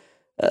add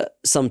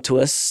some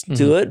twists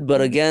to it, but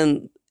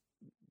again,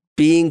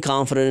 being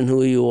confident in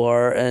who you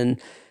are and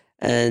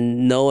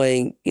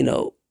knowing, you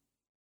know,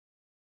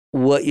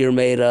 what you're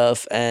made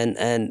of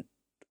and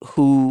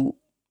who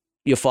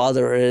your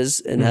father is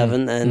in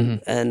heaven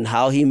and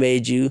how he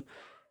made you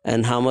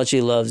and how much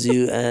he loves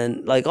you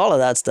and like all of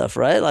that stuff,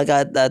 right? Like,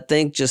 I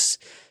think just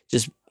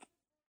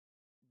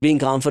being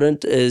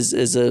confident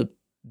is a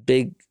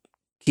big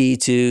key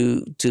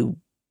to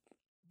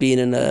being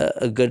in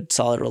a good,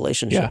 solid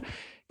relationship. Yeah.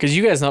 Because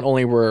you guys not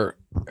only were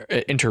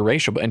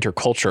interracial, but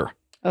interculture.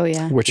 Oh,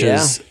 yeah. Which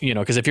is, you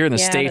know, because if you're in the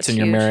States that's and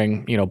you're huge.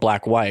 marrying, you know,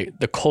 black, white,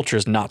 the culture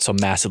is not so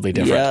massively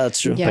different. Yeah, that's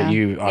true. Yeah. But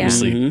you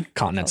obviously Mhm.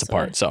 continents Also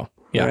apart. So,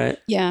 yeah. Right.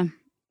 Yeah.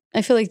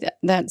 I feel like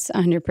that's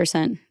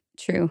 100%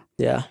 true.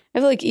 Yeah. I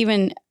feel like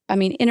even, I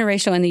mean,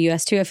 interracial in the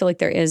US too, I feel like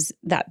there is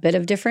that bit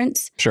of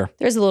difference. Sure.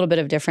 There's a little bit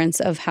of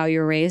difference of how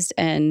you're raised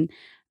and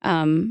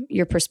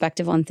your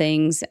perspective on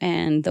things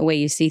and the way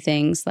you see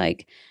things.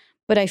 Like,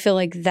 but I feel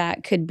like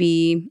that could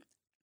be,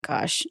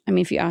 gosh, I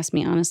mean, if you ask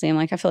me honestly, I'm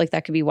like, I feel like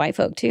that could be white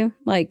folk too.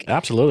 Like,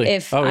 Absolutely.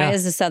 if oh, I, yeah.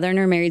 as a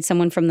Southerner, married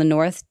someone from the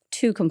North,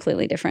 two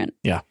completely different,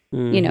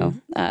 you know,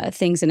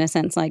 things in a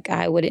sense. Like,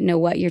 I wouldn't know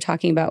what you're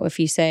talking about if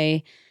you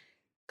say,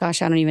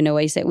 gosh, I don't even know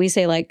what you say. We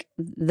say like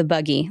the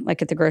buggy,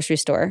 like at the grocery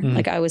store.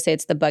 Like, I would say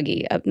it's the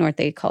buggy. Up north,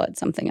 they call it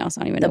something else.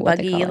 I don't even The know what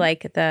they buggy, call it.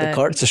 like the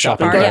cart. It's a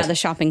shopping Or, cart. yeah, the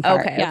shopping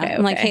cart. Okay, yeah. okay,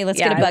 I'm like, okay. hey, let's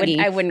Yeah, get a buggy.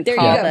 I wouldn't there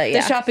call you go. it,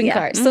 The shopping yeah.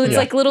 cart. So it's Yeah.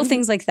 like little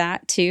things like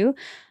that too.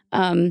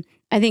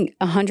 I think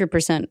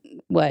 100%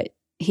 what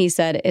he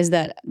said is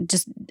that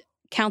just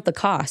count the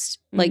cost.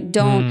 Like,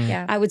 don't,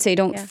 Yeah. I would say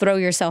don't throw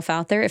yourself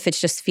out there if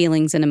it's just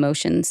feelings and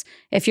emotions.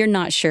 If you're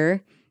not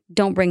sure,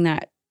 don't bring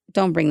that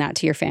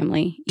to your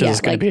family. Because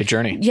it's going to be a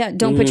journey. Yeah,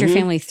 don't put your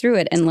family through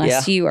it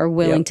unless you are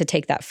willing to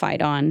take that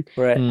fight on.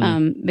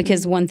 Right.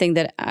 Because one thing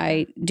that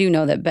I do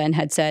know that Ben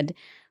had said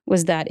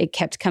was that it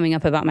kept coming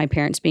up about my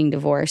parents being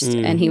divorced.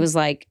 And he was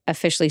like,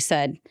 officially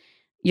said,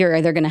 you're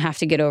either going to have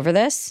to get over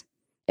this.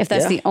 If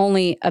that's Yeah. the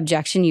only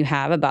objection you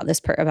have about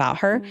about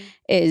her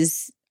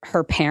is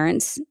her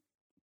parents,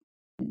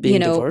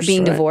 Being divorced,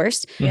 being right?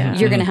 divorced, Yeah.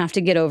 you're going to have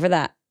to get over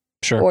that.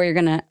 Sure. Or you're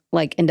going to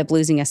like end up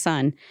losing a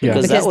son. Yeah.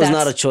 Because that Because was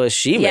not a that's- choice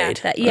she Yeah, made.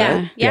 that, right?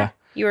 yeah. Yeah.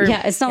 You were.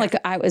 Yeah, it's not like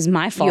it was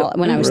my fault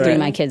when I was 3,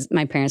 Right.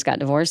 my parents got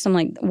divorced. I'm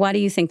like, why do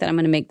you think that I'm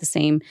going to make the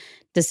same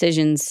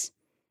decisions?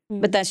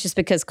 But that's just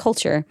because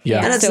culture.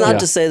 Yeah. And it's So- not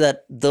to say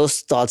that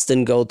those thoughts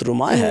didn't go through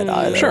my head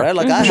either, Sure. right?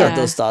 Like I Yeah. had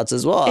those thoughts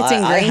as well. It's I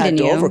ingrained had in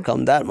to you.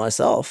 overcome that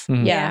myself.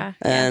 Mhm. Yeah.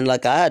 And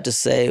like I had to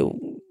say,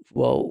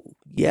 well,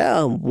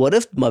 yeah, what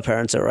if my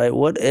parents are right?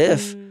 What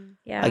if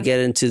Yeah. I get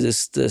into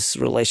this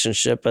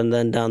relationship and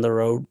then down the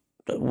road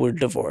we're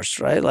divorced,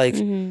 right? Like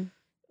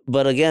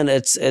but again,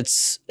 it's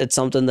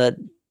something that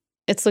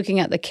It's looking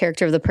at the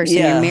character of the person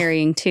Yeah. you're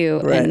marrying too,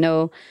 Right. and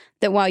know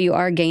that while you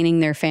are gaining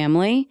their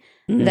family,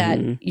 that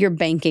Mhm. you're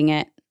banking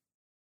it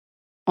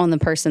on the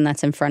person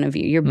that's in front of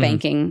you. You're Mhm.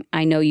 banking,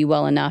 I know you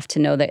well enough to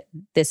know that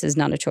this is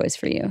not a choice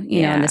for you,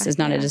 you know, and this Yeah, is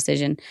not a yeah.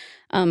 decision.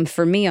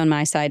 For me on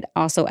my side,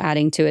 also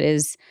adding to it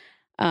is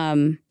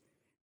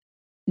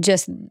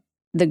just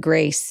the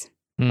grace.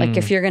 Like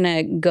if you're going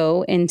to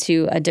go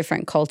into a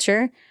different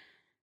culture,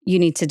 you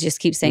need to just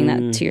keep saying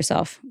that to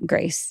yourself,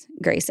 grace,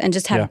 and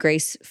just have Yeah.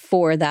 grace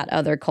for that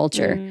other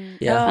culture.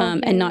 Yeah.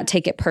 And not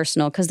take it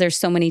personal, because there's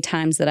so many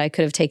times that I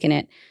could have taken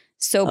it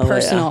so Oh, yeah.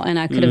 personal and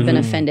I could have been Mhm.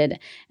 offended.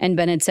 And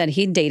Ben had said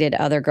he dated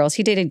other girls.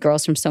 He dated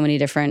girls from so many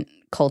different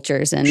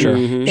cultures and Sure.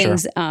 Mhm.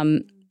 things.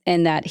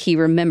 And that he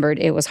remembered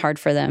it was hard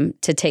for them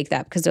to take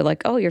that, because they're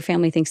like, oh, your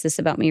family thinks this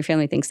about me. Your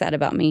family thinks that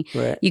about me.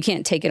 Right. You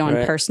can't take it on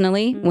Right.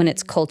 personally when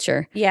it's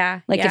culture.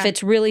 Yeah. Like if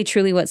it's really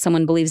truly what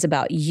someone believes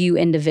about you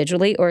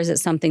individually, or is it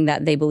something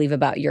that they believe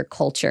about your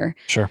culture?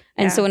 Sure.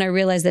 And so Yeah. when I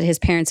realized that his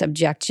parents'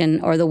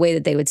 objection, or the way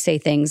that they would say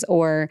things,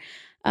 or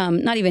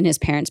not even his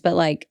parents, but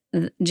like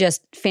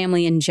just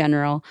family in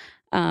general,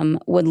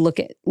 would look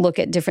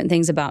at different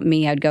things about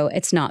me, I'd go,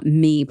 it's not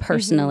me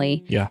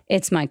personally. Yeah.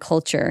 It's my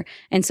culture.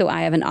 And so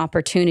I have an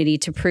opportunity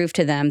to prove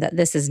to them that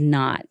this is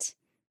not.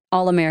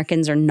 All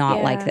Americans are not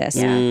Yeah. like this.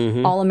 Yeah.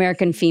 Mhm. All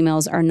American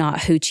females are not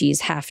hoochies,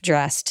 half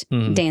dressed,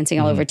 Mhm. dancing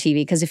all Mhm. over TV.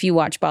 Because if you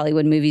watch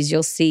Bollywood movies,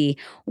 you'll see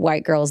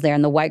white girls there.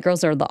 And the white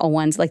girls are the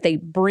ones, like they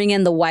bring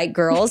in the white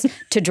girls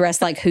to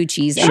dress like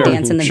hoochies Sure. and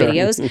dance in the Sure.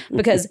 videos,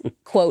 because,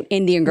 quote,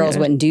 Indian girls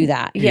wouldn't do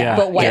that. Yeah.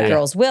 But white Yeah.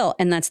 girls will.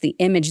 And that's the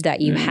image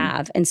that you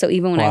have. And so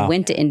even when I Wow.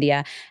 went to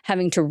India,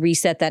 having to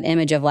reset that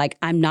image of like,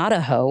 I'm not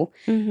a hoe,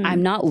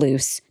 I'm not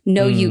loose.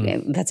 No,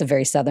 you, that's a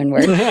very Southern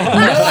word. No,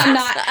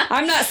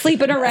 I'm not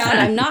sleeping around.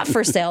 I'm not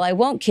for sale. I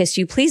won't kiss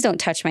you. Please don't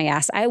touch my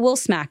ass. I will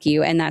smack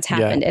you. And that's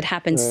happened. It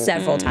happened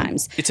several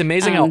times. It's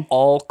amazing how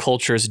all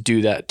cultures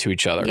do that to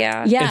each other.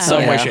 Yeah. Yeah. In some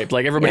way, Yeah. shape.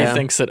 Like everybody Yeah.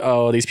 thinks that,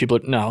 oh, these people,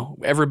 no,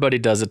 everybody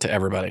does it to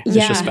everybody. It's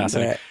Yeah. just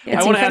fascinating. Right.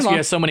 I want to ask you incredible.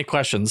 guys so many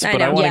questions, I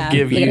but I know. want to Yeah.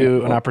 give Look at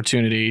you an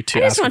opportunity to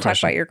I ask just a want to talk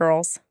question. about your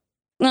girls.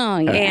 Oh,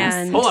 yes.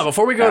 And Hold on,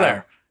 before we go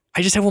there,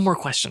 I just have one more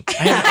question.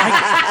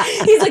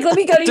 He's like, let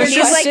me go to your There's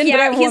just- question. but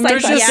I have one more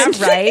there's just-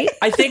 question. right.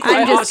 I think I'm I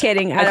just also-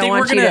 kidding. I I don't think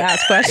want we're you to gonna-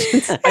 ask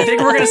questions. I think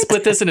we're going to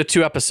split this into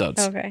 2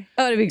 episodes. Okay.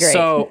 Oh, it'd be great.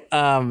 So,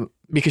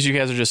 because you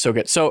guys are just so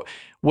good. So,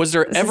 was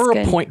there This ever is a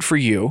good. point for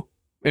you,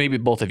 maybe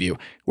both of you,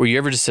 where you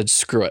ever just said,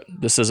 screw it,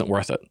 this isn't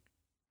worth it?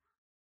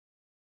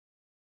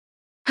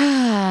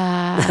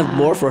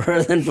 More for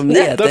her than for me.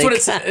 I That's think. what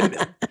it's.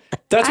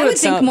 That's I what would it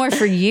think sounds. more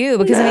for you,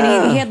 because I mean,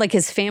 Yeah. he had like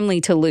his family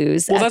to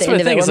lose Well, at that's the what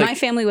end I of it. think is Where like- my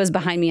family was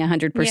behind me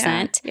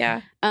 100%.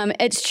 Yeah.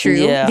 It's true.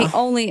 Yeah. The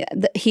only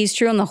he's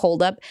true on the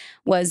holdup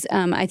was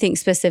I think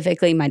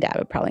specifically my dad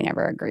would probably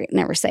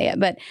never say it,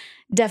 but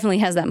definitely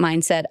has that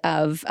mindset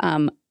of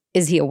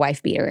is he a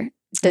wife beater?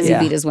 Does Yeah.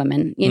 he beat his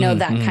women? You know, Mhm,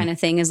 that mhm. kind of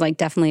thing is like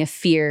definitely a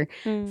fear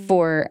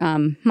for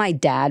my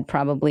dad,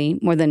 probably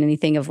more than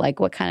anything, of like,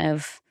 what kind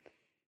of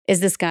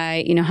is this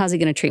guy? You know, how's he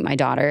going to treat my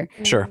daughter?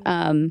 Sure.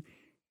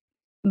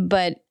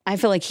 But I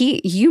feel like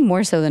you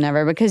more so than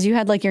ever, because you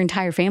had like your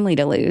entire family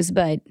to lose.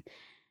 But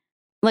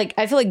like,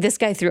 I feel like this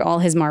guy threw all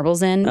his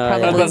marbles in yeah. I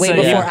was probably about to way say,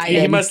 before yeah, I he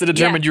did. must have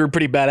determined you were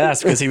pretty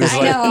badass because he was I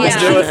like, know, let's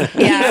yeah. do it.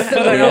 Yeah,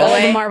 Threw threw it all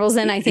away. the marbles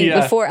in. I think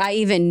Yeah. before I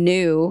even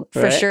knew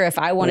for Right. sure if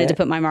I wanted to Right.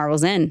 put my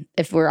marbles in,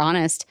 if we're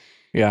honest,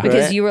 Yeah.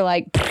 because Right. you were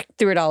like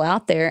threw it all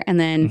out there, and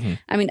then Mhm.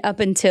 I mean, up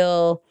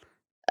until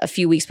a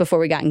few weeks before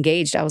we got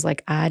engaged, I was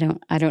like, I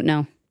don't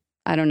know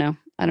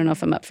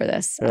if I'm up for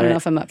this. I don't know Right.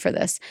 if I'm up for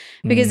this,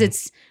 because Mhm.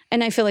 it's,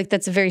 and I feel like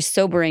that's very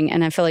sobering,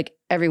 and I feel like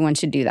everyone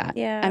should do that.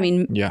 Yeah.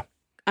 Yeah.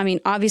 I mean,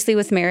 obviously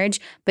with marriage,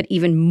 but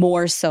even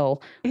more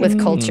so with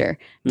Mhm. culture,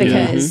 Yeah.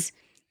 because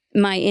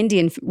my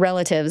Indian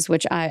relatives,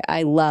 which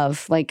I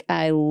love, like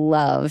I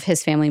love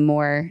his family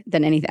more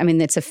than anything. I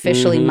mean, it's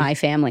officially Mhm. my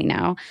family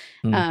now.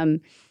 Mhm.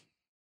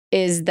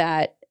 Is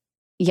that,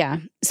 yeah.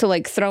 So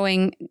like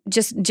throwing,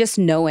 just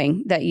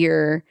knowing that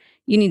you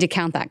need to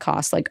count that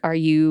cost. Like, are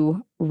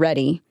you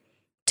ready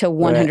to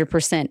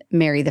 100%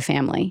 marry the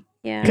family?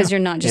 Yeah. Because you're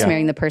not just Yeah.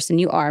 marrying the person,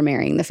 you are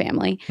marrying the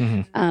family.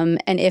 Mhm.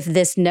 And if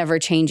this never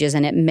changes,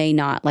 and it may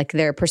not, like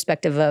their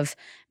perspective of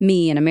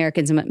me and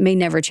Americans may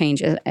never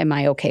change, am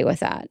I okay with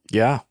that?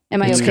 Yeah.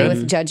 Am I It's okay good.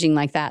 with judging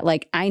like that?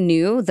 Like I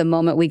knew the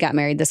moment we got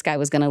married, this guy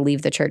was going to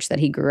leave the church that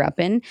he grew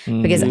up in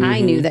because I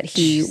knew that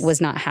he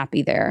was not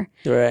happy there.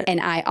 Right. And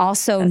I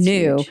also That's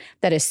knew huge.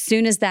 that as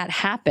soon as that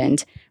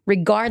happened,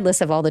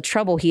 regardless of all the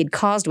trouble he had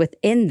caused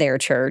within their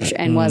church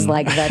and was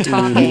like the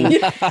talking,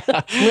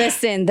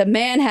 listen, the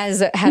man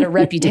has had a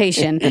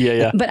reputation.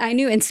 Yeah. But I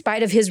knew in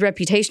spite of his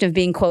reputation of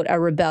being, quote, a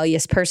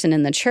rebellious person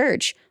in the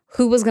church,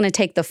 who was going to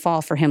take the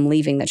fall for him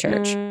leaving the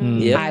church?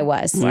 Yep. I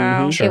was.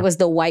 Wow. Sure. It was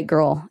the white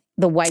girl.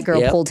 The white girl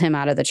Yep. pulled him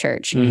out of the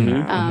church.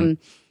 Mhm.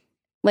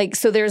 Like,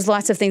 so there's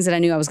lots of things that I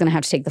knew I was going to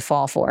have to take the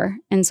fall for.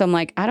 And so I'm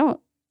like, I don't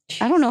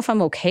know if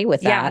I'm okay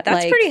with that. Yeah,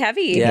 that's like, pretty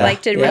heavy. Yeah.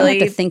 Like to Yeah. I have really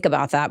to think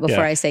about that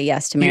before Yeah. I say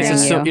yes to Because marrying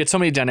it's so, you. it's so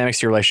many dynamics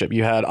to your relationship.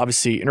 You had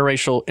obviously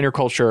interracial,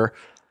 interculture,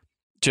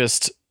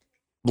 just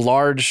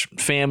large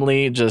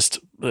family, just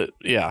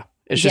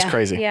it's just Yeah.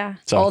 crazy. Yeah.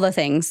 So All the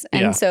things.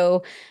 And Yeah.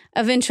 so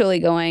eventually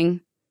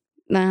going,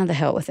 nah, the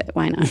hell with it.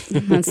 Why not?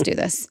 Let's do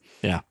this.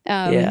 Yeah.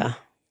 Yeah.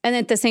 And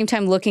at the same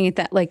time, looking at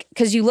that, like,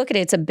 because you look at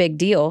it, it's a big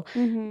deal.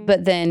 Mm-hmm.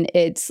 But then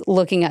it's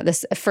looking at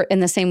this in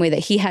the same way that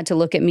he had to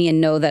look at me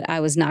and know that I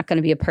was not going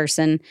to be a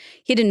person.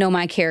 He didn't know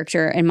my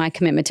character and my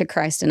commitment to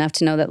Christ enough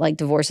to know that like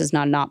divorce is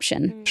not an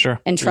option Sure.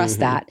 and trust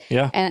that.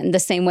 Yeah. And the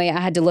same way I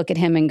had to look at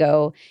him and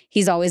go,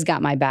 he's always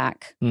got my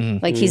back.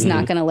 Mhm. Like he's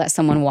not going to let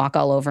someone walk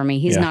all over me.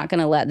 He's Yeah. not going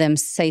to let them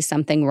say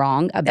something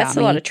wrong about That's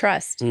me. a lot of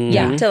trust. Mhm.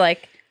 Yeah. To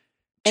like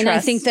And I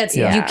trust. think that's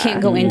Yeah. you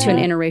can't go into an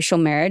Yeah. interracial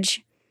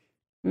marriage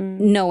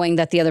knowing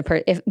that the other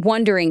person, if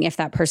wondering if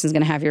that person's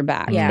going to have your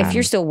back. Yeah. If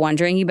you're still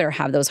wondering, you better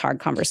have those hard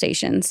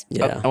conversations.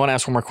 Yeah. I want to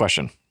ask one more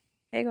question.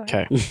 Okay, go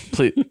ahead. Okay.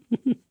 Please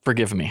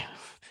forgive me.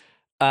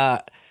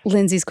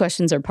 Lindsay's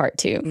questions are part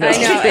 2. I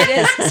know it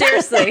is.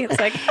 Seriously. It's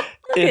like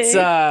It's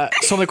okay.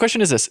 so the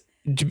question is this: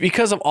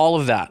 because of all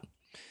of that,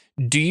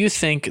 do you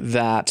think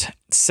that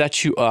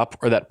set you up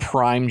or that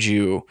primed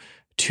you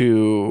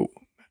to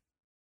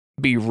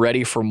be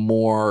ready for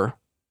more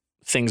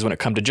things when it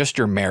comes to just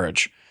your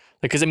marriage?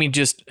 Because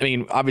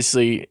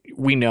obviously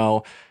we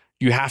know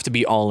you have to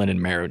be all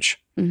in marriage,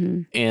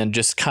 Mm-hmm. and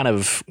just kind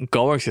of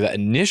going through that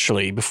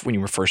initially when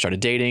you first started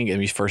dating and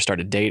you first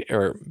started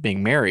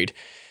being married.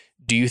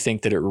 Do you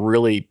think that it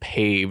really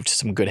paved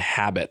some good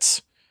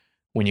habits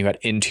when you got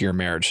into your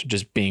marriage,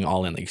 just being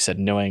all in, like you said,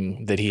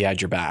 knowing that he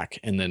had your back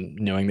and then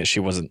knowing that she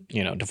wasn't,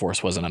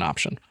 divorce wasn't an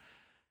option?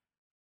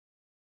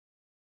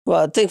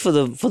 Well, I think for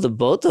the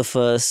both of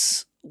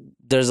us,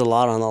 there's a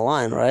lot on the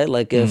line, right?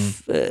 Like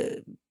if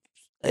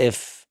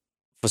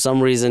for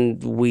some reason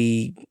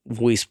we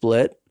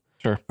split,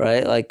 Sure.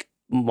 right? Like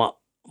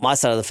my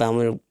side of the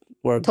family,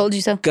 we're Told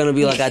you so. gonna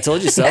be like, I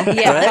told you so,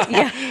 Yeah. right?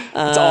 Yeah.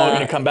 It's all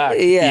going to come back.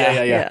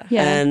 Yeah. Yeah.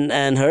 Yeah.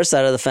 And her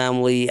side of the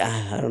family,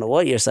 I don't know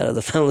what your side of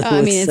the family. I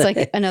would mean, it's say.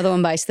 like another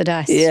one bites the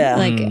dust. Yeah.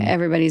 Like Mm.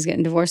 everybody's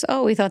getting divorced.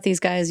 Oh, we thought these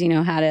guys,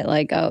 had it.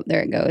 Like, oh,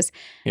 there it goes.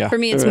 Yeah. For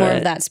me, it's more Right.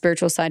 of that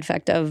spiritual side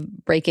effect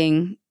of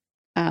breaking,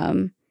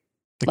 The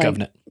like,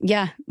 covenant.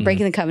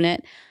 breaking the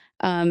covenant.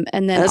 And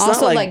then And it's not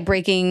also like like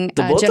breaking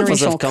the both of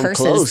us have generational come curses,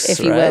 close, if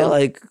you right? will.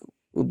 Like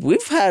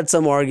we've had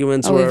some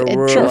arguments Oh, where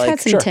we're we've like, had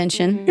some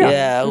tension.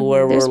 yeah,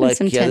 where There's we're been like,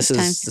 some yeah, tense this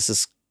times.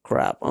 is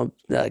crap.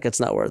 Like it's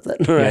not worth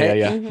it, right?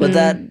 Yeah.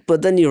 Mhm.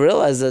 But then you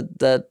realize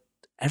that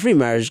every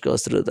marriage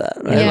goes through that,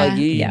 right? Yeah. Like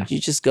you Yeah. you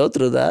just go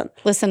through that.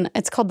 Listen,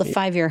 it's called the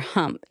 5-year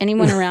hump.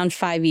 Anyone around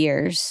 5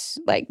 years,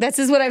 like this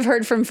is what I've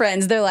heard from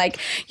friends. They're like,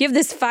 you have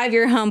this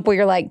 5-year hump where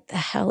you're like, the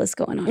hell is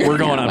going on? We're right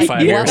going now? on Like,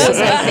 5 years. What was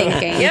I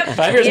thinking? Yep.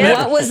 5 years. Yeah.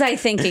 What was I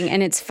thinking?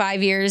 And it's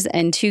 5 years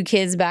and 2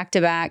 kids back to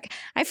back.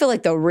 I feel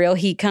like the real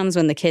heat comes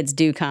when the kids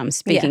do come.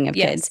 Speaking of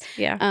kids,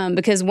 Yeah.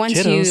 because once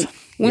Kiddos.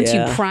 you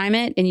Yeah. prime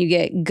it and you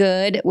get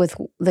good with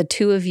the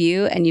 2 of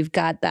you, and you've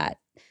got that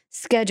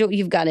schedule,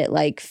 you've got it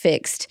like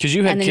fixed. Because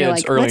you had And then you're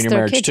kids like, early let's in your throw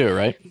marriage kids. too,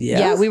 right?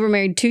 Yeah, we were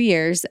married 2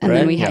 years, and then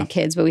Right. we had Yeah.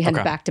 kids, but we had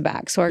Okay. back to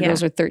back. So our Yeah.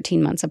 girls were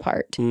 13 months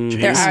apart. Mhm.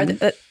 There Jeez. are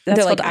that's They're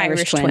called like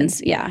Irish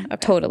twins. Yeah, Okay.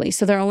 totally.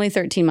 So they're only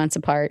 13 months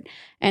apart.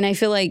 And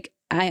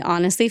I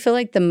honestly feel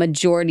like the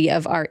majority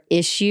of our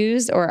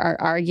issues or our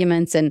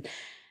arguments, and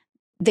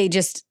they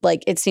just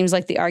like, it seems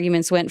like the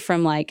arguments went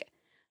from like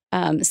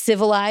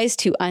civilized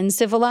to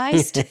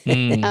uncivilized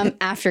Mm.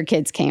 after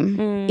kids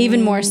came.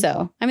 Even more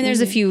so. I mean,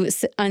 there's a few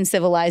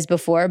uncivilized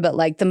before, but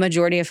like the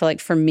majority, I feel like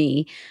for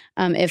me,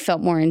 it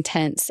felt more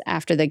intense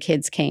after the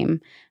kids came.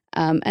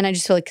 And I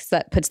just feel like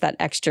that puts that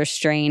extra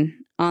strain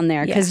on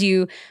there because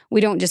we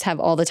don't just have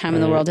all the time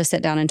in the Right. world to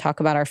sit down and talk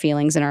about our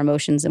feelings and our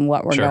emotions and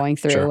what we're Sure, going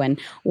through sure. and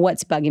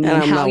what's bugging me And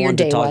and I'm how not your one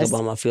to day talk was.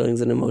 about my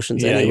feelings and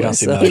emotions. Yeah, you anyway, don't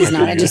seem so. that. He's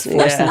not. I just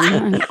force Yeah.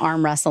 him and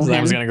arm wrestle I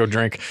was him. going to go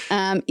drink.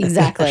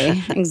 Exactly.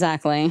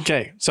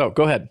 Okay, so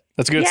go ahead.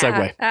 That's a good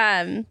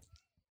segue.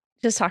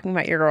 Just talking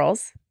about your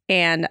girls.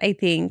 And I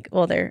think,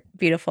 well, they're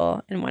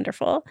beautiful and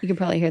wonderful. You can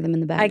probably hear them in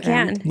the I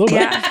background. can. Little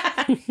bit.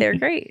 Yeah. They're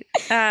great.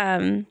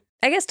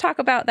 I guess talk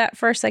about that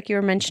first, like you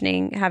were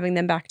mentioning, having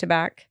them back to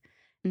back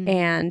Mhm.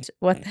 and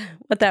what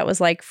that was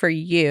like for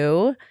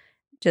you.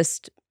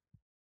 just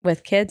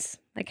with kids,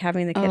 like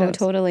having the kiddos? Oh,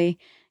 totally.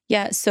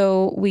 Yeah.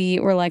 So we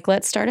were like,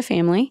 let's start a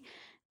family.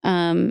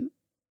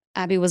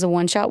 Abby was a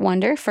one-shot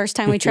wonder. First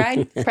time we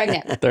tried,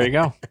 pregnant. There you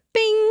go.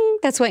 Bing.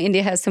 That's why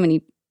India has so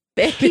many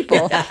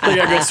people. They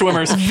got good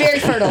swimmers. Very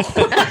fertile.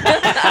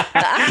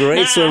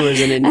 Great swimmers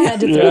in I India. had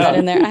to throw that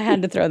in there. I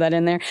had to throw that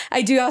in there.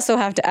 I do also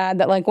have to add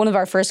that like one of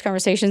our first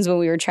conversations when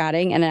we were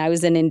chatting and I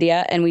was in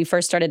India and we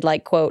first started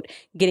like, quote,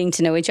 getting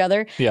to know each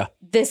other. Yeah.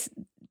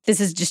 This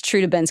is just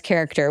true to Ben's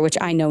character, which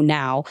I know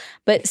now,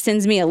 but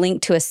sends me a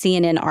link to a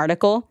CNN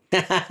article.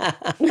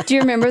 Do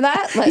you remember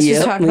that? Let's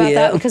just talk about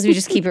that because we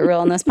just keep it real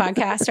on this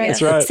podcast, right?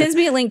 That's right. Sends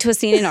me a link to a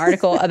CNN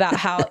article about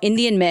how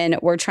Indian men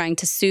were trying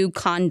to sue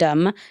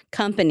condom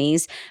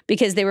companies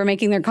because they were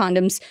making their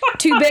condoms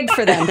too big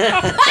for them.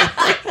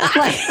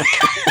 Like,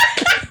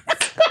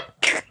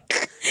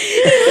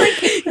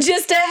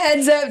 just a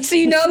heads up so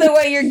you know the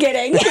way you're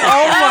getting. Oh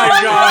my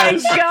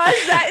gosh.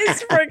 Gosh, that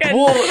is freaking.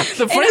 Well,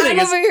 the funny And thing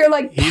I'm is, over here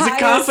like he's a pious.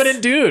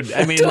 confident dude.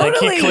 I mean, like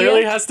Totally. he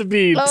clearly has to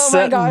be Oh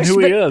set my gosh. in who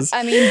he but, is.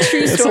 I mean, true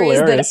It's story is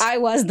hilarious. that I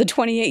was the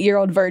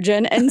 28-year-old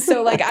virgin. And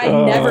so like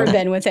I'd never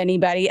been with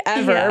anybody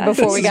ever Yeah.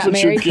 before we This is got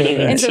what you're married. getting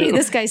And so into.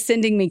 this guy's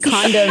sending me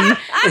condom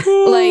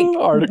like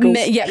Articles.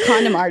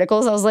 condom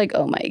articles. I was like,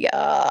 oh my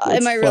God.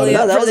 Am I really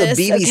No, up that for was a this?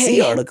 BBC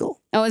Okay. article.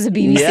 Oh, it was a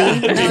BBC. Yeah.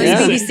 No,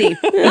 it was Yeah.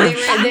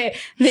 BBC.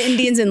 The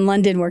Indians in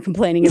London were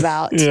complaining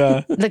about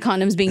Yeah, the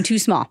condoms being too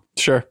small.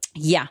 sure.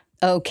 Yeah.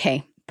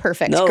 Okay.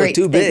 Perfect. No, Great.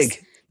 too Thanks.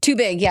 big. Too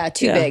big. Yeah.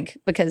 Too Yeah. big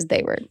because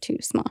they were too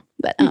small.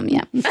 But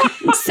yeah.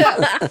 So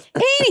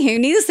anywho,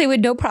 needless to say, we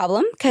had no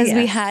problem because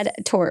we Yes.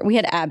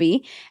 had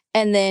Abby.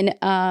 And then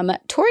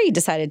Tori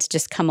decided to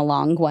just come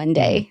along one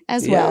day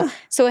as well. Yeah.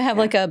 So I have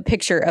like a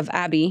picture of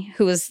Abby,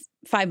 who was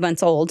 5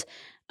 months old,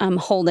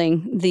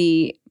 holding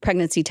the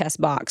pregnancy test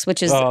box,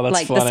 which is Oh, that's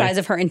like the funny. size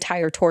of her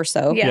entire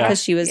torso Yeah.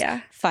 because she was Yeah.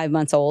 5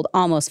 months old,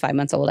 almost 5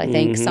 months old, I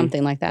think, Mhm.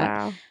 something like that.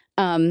 Wow.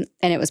 And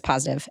it was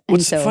positive. And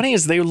What's so funny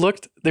is they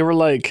were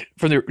like,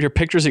 from your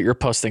pictures that you're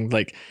posting,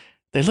 like,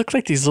 they look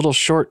like these little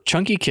short,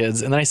 chunky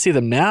kids. And then I see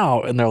them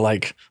now and they're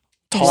like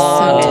They're tall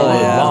so and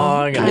tall.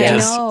 long. And I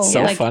just know.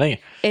 so Like, funny.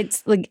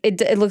 it's like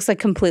it looks like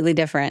completely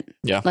different.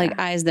 Yeah. Like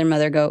I, as their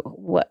mother, go,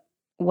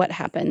 what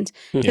happened?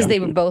 Because Yeah. they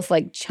were both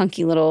like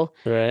chunky little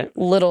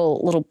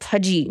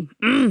pudgy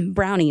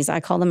brownies. I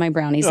call them my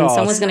brownies, and Oh,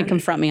 someone's that's going to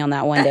confront me on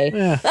that one day.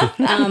 Yeah.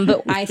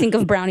 But I think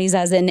of brownies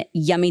as in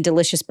yummy,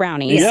 delicious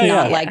brownies, Yeah,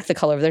 not yeah. like the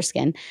color of their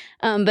skin.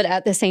 But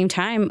at the same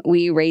time,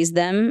 we raise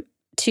them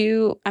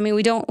to. I mean,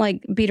 we don't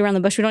like beat around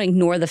the bush. We don't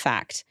ignore the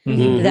fact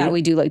Mhm. that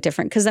we do look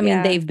different. Because I mean,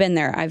 Yeah. they've been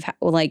there.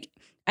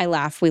 I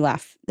laugh. We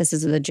laugh. This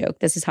is the joke.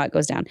 This is how it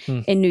goes down.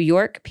 Hmm. In New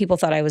York, people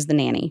thought I was the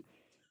nanny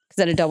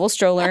because I had a double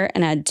stroller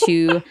and I had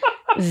two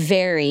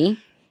very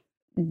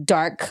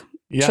dark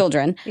Yeah.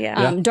 children,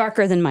 Yeah.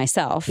 darker than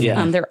myself.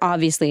 Yeah. They're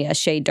obviously a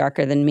shade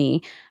darker than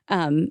me,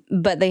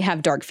 but they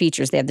have dark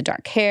features. They have the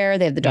dark hair.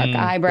 They have the dark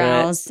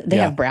eyebrows. They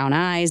Yeah. have brown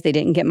eyes. They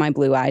didn't get my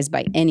blue eyes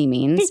by any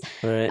means.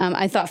 Right.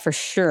 I thought for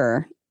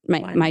sure my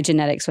Wow. my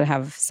genetics would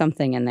have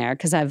something in there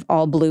because I have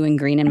all blue and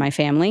green in my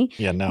family.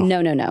 Yeah. No.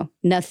 No.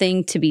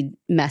 Nothing to be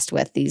messed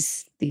with.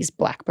 These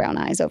black brown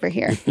eyes over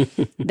here.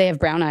 They have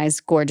brown eyes,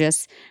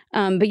 gorgeous.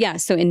 But yeah,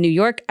 so in New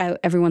York,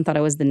 everyone thought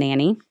I was the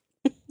nanny.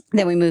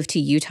 Then we moved to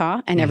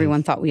Utah, and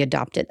everyone thought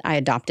I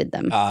adopted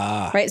them.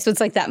 Right, so it's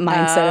like that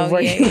mindset of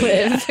where you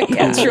live,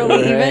 culturally,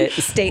 even Right.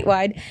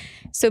 statewide.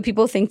 So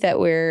people think that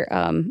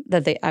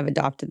I've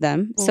adopted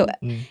them. So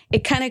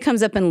it kind of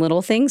comes up in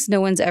little things. No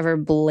one's ever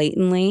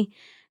blatantly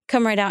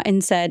come right out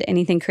and said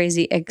anything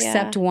crazy,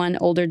 except one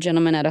older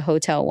gentleman at a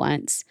hotel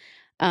once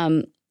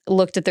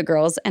looked at the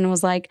girls and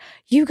was like,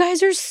 "You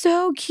guys are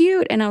so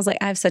cute." And I was like,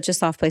 I have such a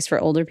soft place for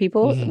older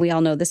people. Mhm. We all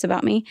know this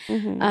about me.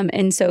 Mhm.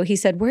 And so he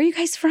said, "Where are you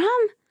guys from?"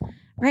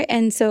 Right.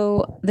 And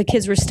so the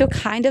kids were still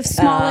kind of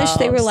smallish.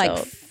 They Oh, were like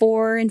so-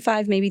 4 and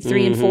 5, maybe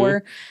 3 and Mhm.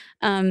 4.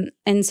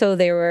 And so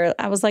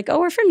I was like, "Oh,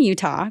 we're from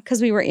Utah,"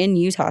 because we were in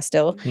Utah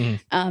still.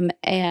 Mhm.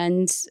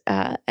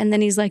 And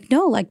then he's like,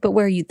 "No, like, but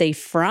where are they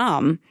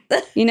from?"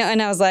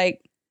 And I was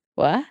like,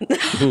 "What?"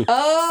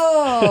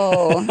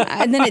 Oh,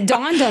 and then it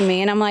dawned on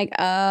me, and I'm like,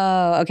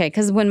 "Oh, okay."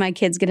 Because when my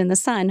kids get in the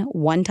sun,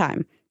 one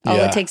time, all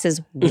Yeah. it takes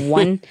is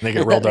one. They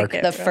get real the,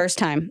 dark. the first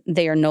time,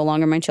 they are no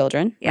longer my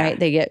children. Yeah. Right?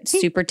 They get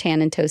super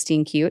tan and toasty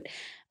and cute.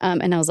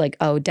 And I was like,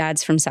 "Oh,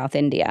 Dad's from South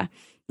India."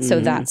 So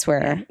Mhm. that's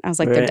where I was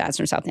like, "Their Right. dad's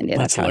from South India."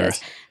 That's That's how it hilarious.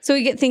 is. So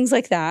we get things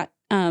like that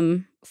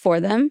for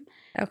them.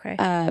 Okay.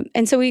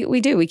 And so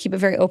we do. We keep it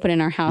very open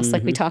in our house.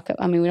 Like we Mhm. talk.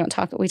 I mean, we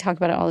talk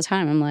about it all the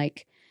time. I'm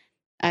like,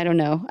 I don't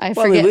know. I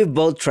Well, I forget. mean, we've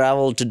both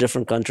traveled to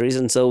different countries,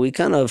 and so we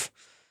kind of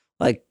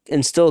like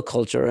instill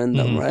culture in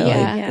them, Mhm. right?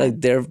 Yeah. Yeah.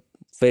 Like their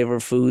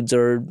favorite foods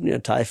are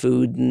Thai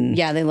food and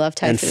Yeah, they love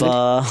Thai and food.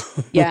 pho,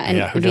 Yeah, and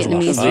Yeah, who doesn't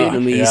love Vietnamese pho?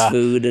 food. Vietnamese Yeah.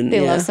 food, and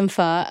They yeah. love some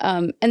pho.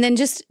 And then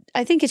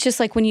I think it's just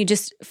like when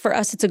for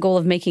us, it's a goal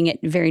of making it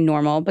very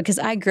normal because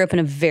I grew up in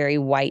a very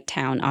white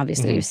town.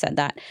 Obviously, Mhm. you said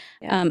that.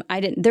 Yeah.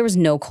 There was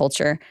no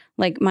culture.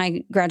 Like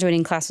my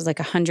graduating class was like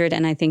 100.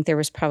 And I think there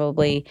was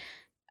probably,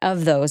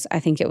 of those, I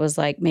think it was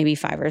like maybe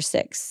 5 or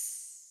 6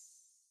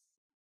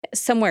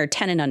 somewhere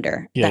 10 and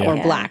under Yeah, that yeah. were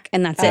Yeah. black,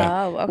 and that's it.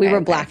 Oh, okay, We were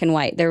okay. black and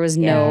white. There was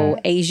no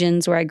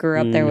Asians where I grew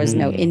up. There was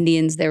no Mm.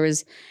 Indians. There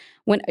was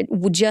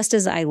just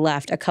as I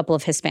left, a couple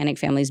of Hispanic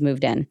families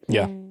moved in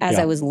Yeah. as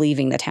Yeah. I was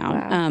leaving the town.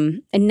 Wow.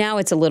 And now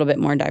it's a little bit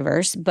more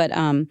diverse, but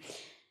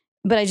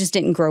I just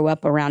didn't grow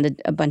up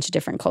around a bunch of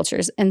different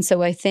cultures. And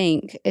so I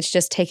think it's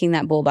just taking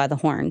that bull by the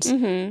horns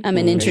Mm-hmm. and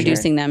Mm,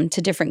 introducing them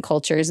to different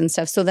cultures and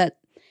stuff, so that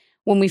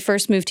when we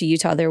first moved to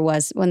Utah,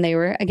 when they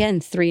were, again,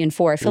 3 and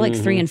 4. I feel like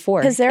 3 and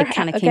 4, Because they're it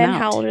kind of came again, out.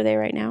 how old are they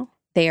right now?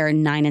 They are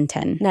 9 and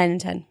 10. 9 and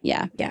 10.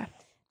 Yeah. Yeah.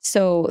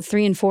 So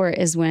 3 and 4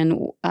 is when,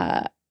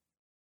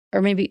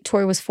 or maybe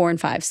Tori was 4 and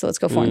 5. So let's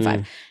go 4 and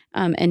 5.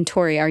 And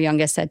Tori, our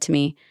youngest, said to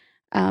me,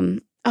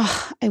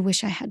 "Oh, I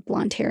wish I had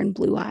blonde hair and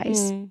blue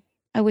eyes. Mm.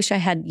 I wish I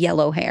had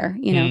yellow hair,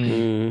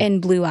 Mm.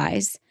 and blue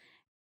eyes."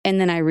 And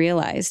then I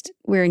realized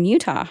we're in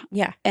Utah.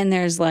 Yeah. And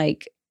there's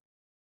like,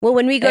 Well,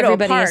 when we go to a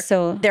everybody park, is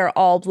so, they're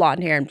all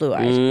blonde hair and blue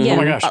eyes. Mm. Yeah. Oh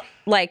my gosh.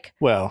 Like,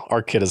 Well,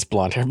 our kid is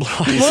blonde hair, blue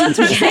eyes. well, that's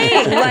what I'm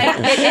saying. Like,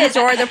 it is.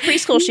 Or the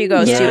preschool she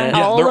goes Yeah. to,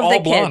 Yeah, all they're of all the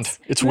blonde. kids.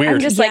 It's I'm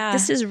weird. just Yeah. like,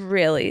 this is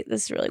really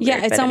weird. yeah,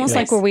 it's but almost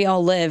like anyways. where we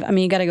all live. I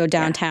mean, you got to go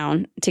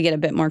downtown to get a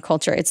bit more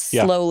culture. It's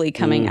Yeah. slowly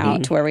coming out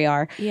Mhm. to where we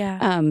are.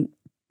 Yeah.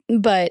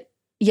 But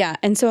yeah,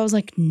 and so I was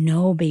like,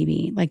 no,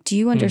 baby. Like, do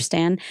you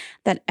understand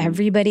that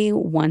everybody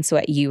wants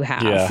what you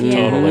have? Yeah,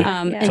 Yeah. totally.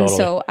 Yeah. And Totally.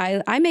 so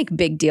I make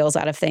big deals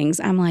out of things.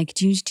 I'm like,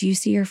 do you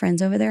see your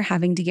friends over there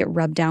having to get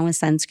rubbed down with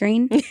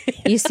sunscreen?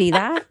 You see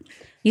that?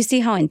 You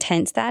see how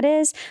intense that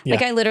is?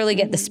 Like, Yeah. I literally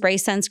get the spray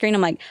sunscreen. I'm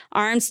like,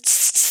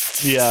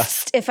 arms. Yeah.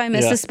 If I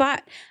miss Yeah. a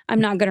spot,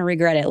 I'm not going to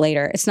regret it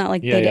later. It's not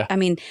like Yeah, yeah. I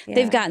mean,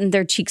 Yeah.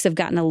 their cheeks have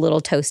gotten a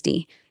little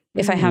toasty.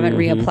 If I haven't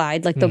Mhm.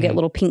 reapplied, like they'll get Mhm.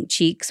 little pink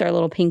cheeks or a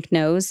little pink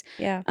nose,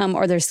 Yeah.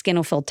 or their skin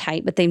will feel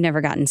tight, but they've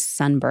never gotten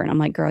sunburn. I'm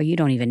like, girl, you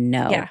don't even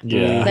know. Yeah.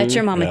 Yeah. Let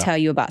your mama Yeah. tell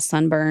you about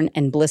sunburn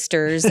and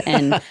blisters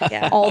and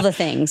Yeah. all the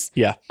things.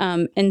 Yeah.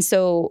 And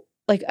so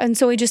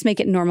we just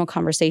make it normal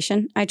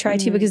conversation. I try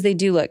to, Mhm. because they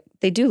do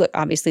look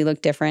obviously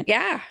look different.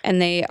 Yeah.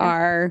 And they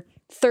are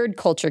third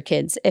culture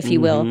kids, if you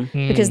will,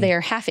 Mhm. because Mm. they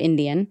are half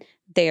Indian,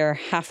 they are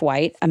half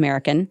white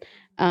American,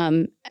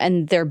 and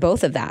they're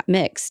both of that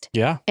mixed.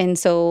 Yeah. And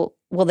so,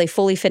 will they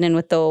fully fit in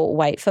with the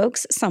white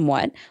folks?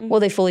 Somewhat. Will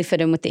they fully fit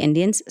in with the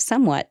Indians?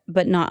 Somewhat,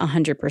 but not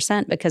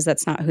 100%, because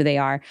that's not who they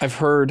are. I've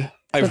heard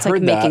So it's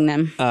like that. making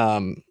them.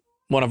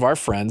 One of our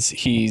friends,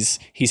 he's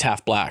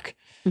half black,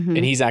 Mhm.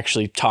 and he's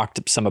actually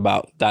talked some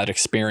about that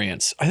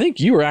experience. I think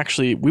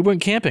we went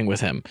camping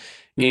with him,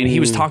 and he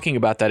was Mm. talking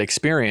about that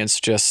experience,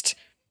 just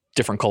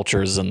different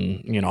cultures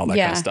and all that kind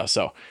Yeah. of stuff.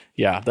 So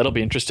yeah, that'll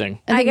be interesting.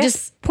 I I think guess-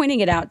 just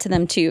pointing it out to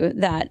them too,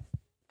 that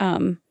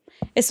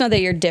it's not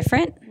that you're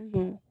different,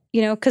 Mhm.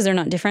 because they're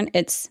not different.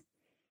 It's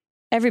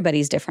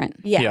everybody's different.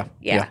 Yeah. Yeah.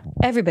 Yeah.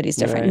 Everybody's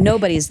different. Right.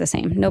 Nobody's the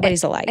same.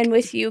 Nobody's alike. And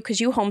with you, because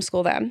you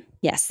homeschool them.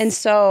 yes. And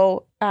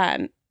so,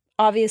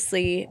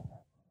 obviously,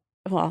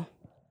 well,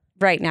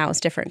 right now it's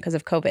different because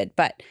of COVID,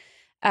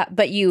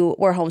 but you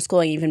were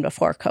homeschooling even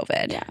before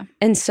COVID. yeah.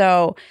 And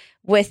so,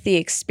 with the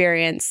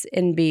experience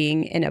in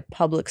being in a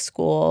public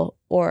school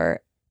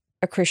or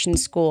a Christian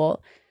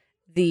school,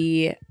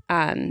 the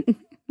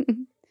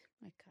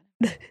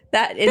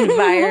that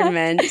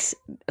environment,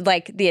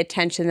 like the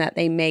attention that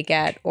they may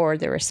get or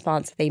the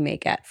response that they may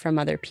get from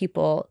other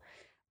people,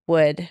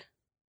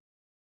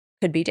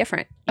 could be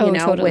different. You Oh,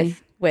 know, totally.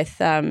 with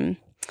And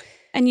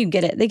you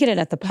get it. They get it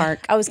at the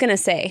park. I was gonna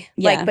say,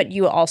 Yeah. like, but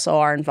you also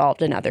are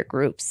involved in other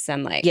groups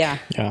and like, Yeah.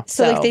 Yeah.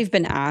 So, like, So- they've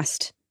been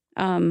asked,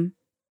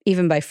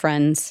 even by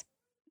friends,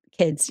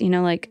 kids,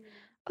 like,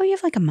 oh, you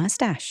have like a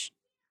mustache.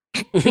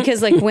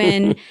 Because like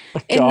when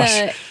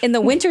Gosh. in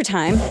the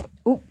wintertime,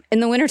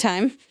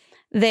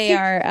 they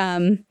are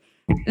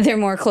they're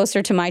more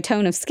closer to my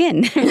tone of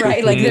skin,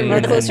 right? Like they're more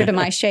closer to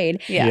my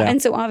shade. Yeah. Yeah.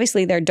 And so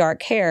obviously their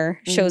dark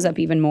hair shows up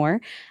even more.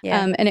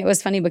 Yeah. And it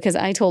was funny because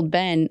I told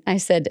Ben, I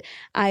said,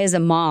 I, as a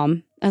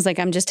mom, I was like,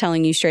 I'm just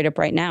telling you straight up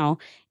right now,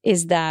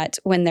 is that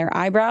when their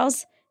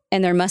eyebrows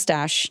and their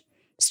mustache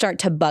start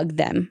to bug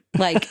them,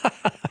 like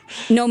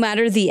no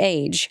matter the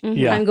age,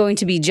 Yeah. I'm going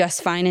to be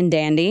just fine and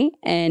dandy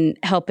and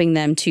helping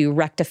them to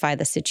rectify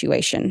the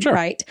situation,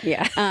 right?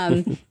 Yeah.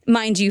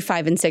 Mind you,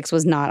 5 and 6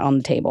 was not on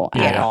the table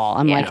at Yeah. all.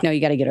 I'm Yeah. like, no, you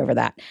got to get over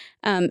that.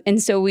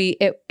 And so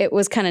it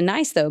was kind of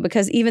nice though,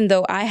 because even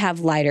though I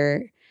have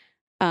lighter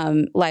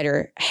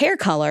hair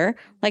color,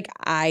 like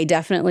I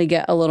definitely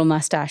get a little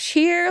mustache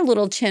here,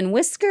 little chin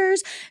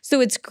whiskers. So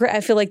it's great.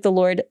 I feel like the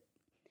Lord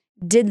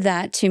did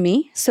that to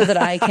me so that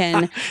I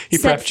can He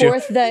set prepped you.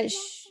 forth the.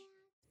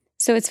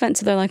 So it's fun.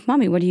 So they're like,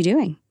 Mommy, what are you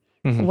doing?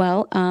 Mhm.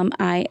 Well,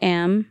 I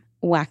am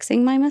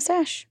waxing my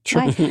mustache.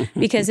 Why?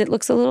 Because it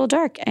looks a little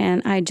dark,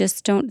 and I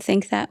just don't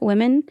think that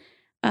women.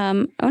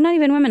 Not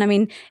even women. I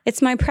mean,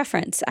 it's my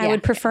preference. I Yeah.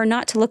 would prefer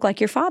not to look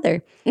like your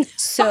father.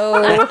 So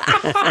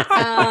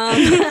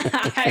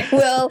I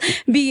will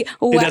be.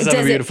 He does have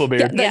a beautiful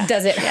beard. Yeah,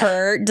 does it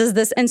hurt? Does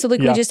this? And so,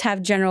 like, Yeah. we just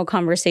have general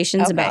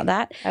conversations Okay. about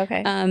that.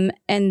 Okay.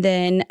 And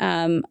then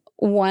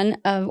one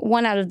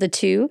out of the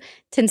two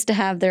tends to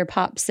have their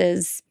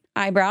pops'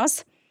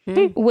 eyebrows,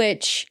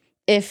 which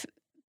if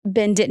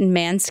Ben didn't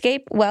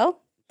manscape well,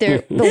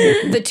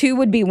 the two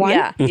would be one.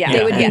 Yeah.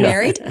 They would be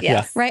married.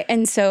 Yes. Right.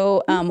 And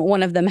so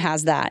one of them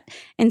has that.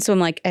 And so I'm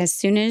like, as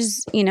soon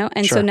as,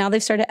 and so now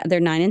they're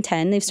 9 and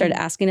 10. They've started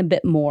asking a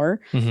bit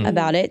more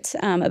about it,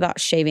 about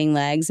shaving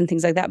legs and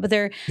things like that. But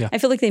I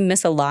feel like they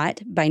miss a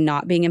lot by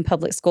not being in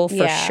public school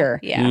for sure.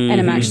 Yeah. And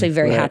I'm actually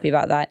very happy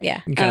about that.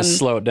 Yeah. You kind of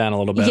slow it down a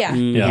little bit.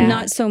 Yeah.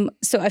 Not so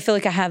I feel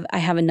like I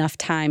have enough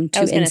time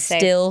to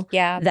instill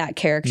that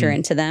character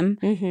into them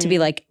to be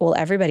like, well,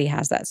 everybody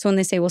has that. So when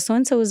they say, well,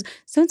 so-and-so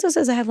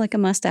says I have like a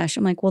mustache.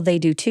 I'm like, well, they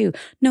do too.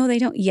 No, they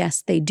don't.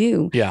 Yes, they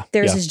do. Yeah.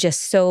 Theirs is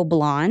just so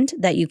blonde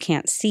that you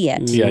can't see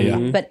it.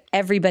 Yeah. But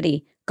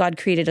everybody, God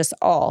created us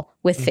all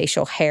with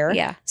facial hair.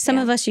 Yeah. Some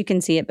of us, you can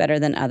see it better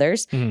than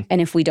others.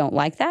 And if we don't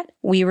like that,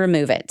 we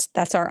remove it.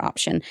 That's our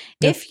option.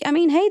 Hey,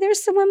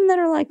 there's some women that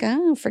are like,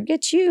 oh,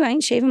 forget you. I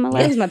ain't shaving my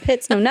legs, my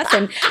pits, no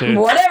nothing. Dude,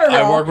 Whatever, girl.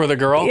 I work with a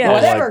girl. Yeah.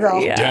 Whatever,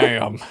 girl. Yeah.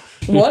 Damn.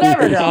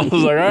 Whatever, girl. I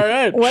was like, all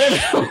right.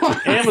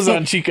 Whatever.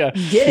 Amazon chica.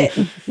 Get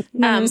it.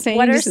 I'm saying?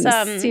 What are Just some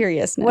some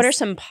seriousness? What are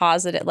some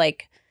positive,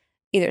 like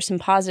either some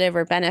positive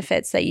or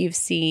benefits that you've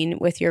seen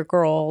with your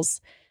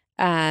girls?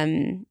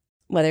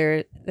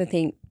 Whether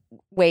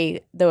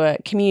the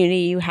community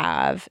you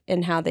have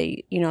and how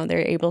they,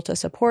 they're able to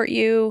support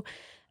you.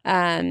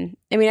 I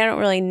don't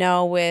really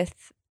know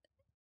with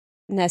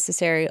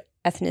necessary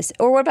ethnicity,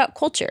 or what about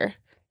culture?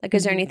 Like,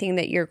 is there anything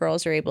that your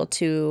girls are able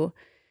to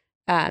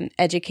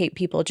educate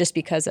people just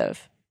because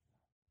of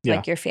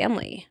like your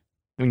family?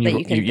 I mean,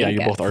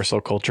 you both are so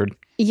cultured.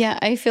 Yeah,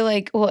 I feel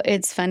like, well,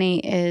 it's funny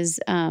is,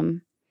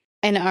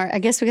 I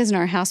guess because in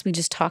our house, we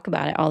just talk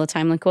about it all the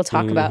time. Like we'll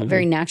talk about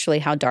very naturally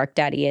how dark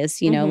daddy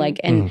is,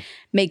 and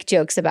make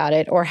jokes about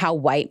it, or how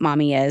white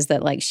mommy is,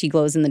 that like she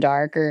glows in the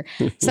dark or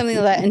something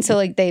like that. And so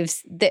like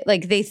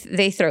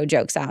they throw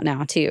jokes out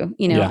now too,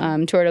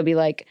 Tori will be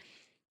like,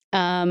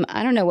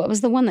 I don't know, what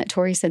was the one that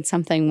Tori said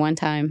something one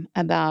time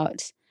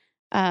about,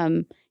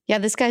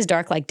 this guy's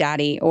dark like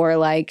daddy, or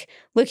like,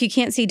 look, you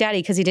can't see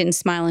daddy because he didn't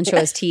smile and show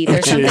his teeth, or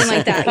something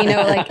like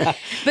that,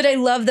 but I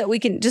love that we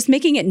can just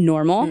making it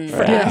normal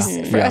for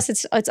us. For us,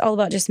 it's all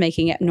about just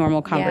making it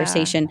normal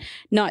conversation,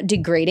 not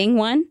degrading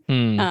one,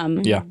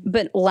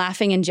 but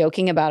laughing and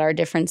joking about our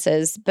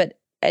differences,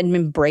 and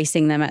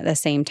embracing them at the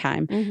same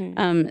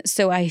time.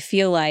 So I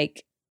feel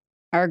like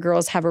our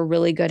girls have a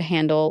really good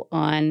handle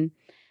on,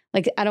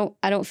 like, I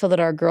don't feel that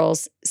our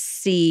girls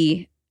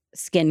see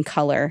skin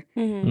color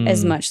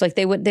as much. Like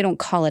they don't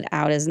call it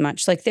out as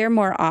much. Like they're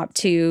more apt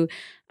to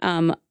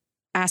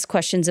ask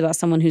questions about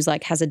someone who's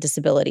like has a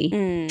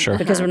disability, Sure,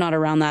 because we're not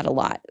around that a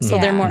lot. So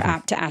they're more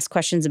apt to ask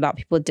questions about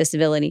people with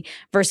disability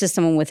versus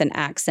someone with an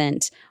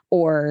accent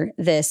or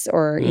this,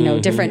 or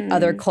different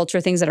other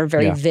culture things that are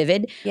very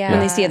vivid. When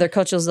they see other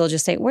cultures, they'll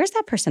just say, "Where's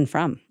that person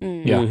from?"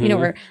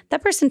 Or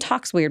that person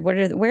talks weird.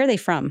 Where are they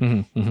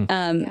from?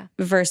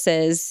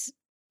 Versus,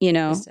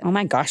 oh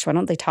my gosh, why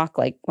don't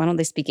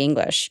they speak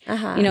English?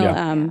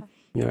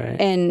 You're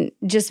right. And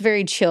just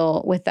very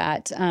chill with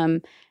that.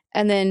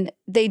 And then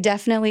they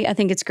definitely, I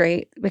think it's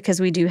great because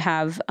we do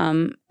have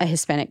a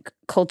Hispanic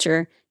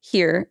culture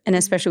here, and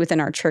especially within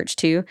our church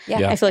too.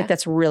 I feel like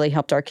that's really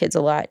helped our kids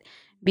a lot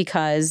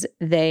because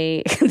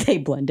they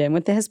blend in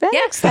with the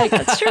Hispanics. Like,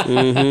 that's true.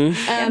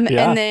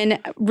 And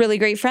then really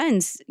great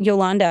friends,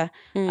 Yolanda.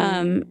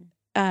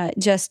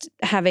 Just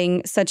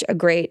having such a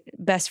great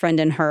best friend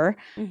in her,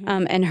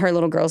 and her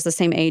little girl's the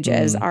same age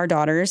as our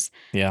daughters.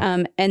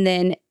 And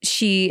then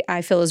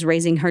I feel, is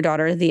raising her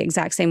daughter the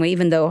exact same way,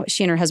 even though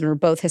she and her husband are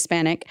both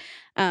Hispanic.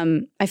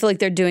 I feel like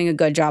they're doing a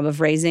good job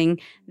of raising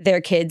their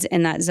kids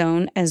in that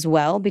zone as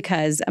well,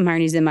 because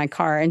Marnie's in my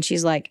car and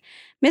she's like,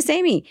 Miss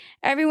Amy,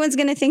 everyone's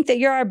going to think that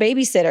you're our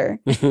babysitter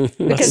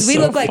because we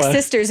look like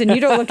sisters and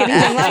you don't look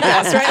anything like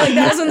us, right? Like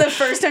that was when the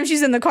first time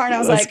she's in the car and I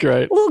was like,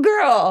 great. Little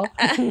girl,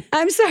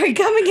 I'm sorry,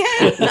 come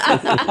again.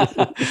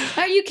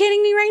 Are you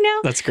kidding me right now?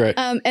 That's great.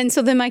 And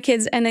so then my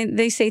kids, and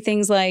they say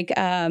things like,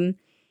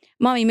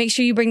 Mommy, make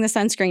sure you bring the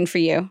sunscreen for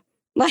you.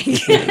 Like,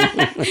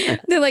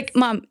 they're like,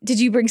 Mom, did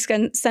you bring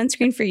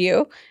sunscreen for you?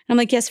 And I'm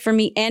like, yes, for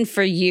me and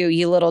for you,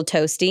 you little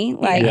toasty.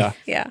 Like,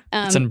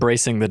 it's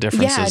embracing the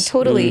differences. Yeah,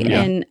 totally.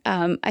 And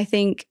I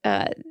think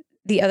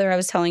the other I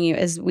was telling you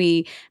is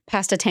we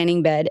passed a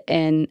tanning bed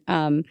in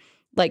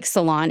like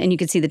salon, and you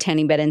could see the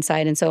tanning bed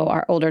inside. And so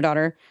our older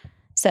daughter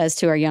says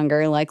to our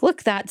younger, like,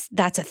 look, that's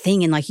a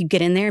thing. And like you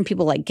get in there and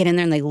people like get in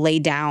there and they lay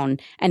down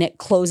and it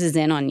closes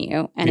in on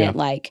you. And it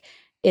like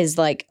is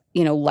like,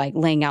 like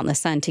laying out in the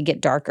sun to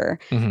get darker.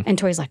 And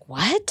Tori's like,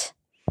 what?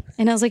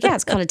 And I was like, yeah,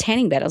 it's called a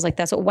tanning bed. I was like,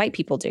 that's what white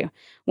people do.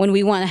 When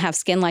we want to have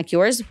skin like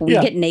yours, we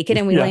get naked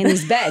and we lay in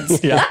these beds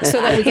so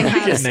that we can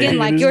have skin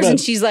like yours. And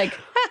she's like,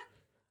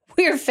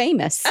 we're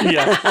famous.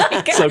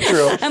 So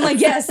true. I'm like,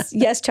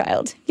 yes,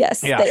 child.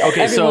 Yes. Yeah.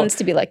 Everyone wants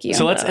to be like you.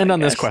 So let's end on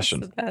this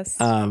question.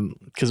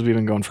 Because we've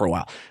been going for a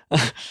while.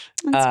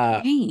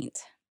 That's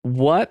great.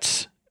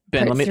 What,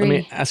 Ben, let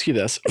me ask you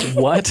this.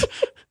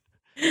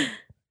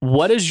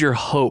 What is your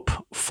hope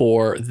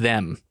for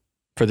them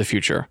for the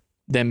future?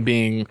 Them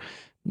being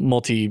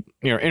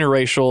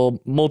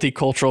interracial,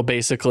 multicultural,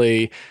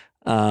 basically.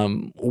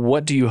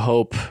 What do you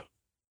hope?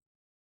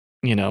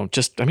 What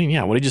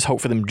do you just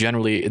hope for them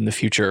generally in the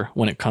future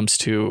when it comes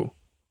to,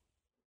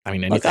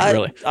 anything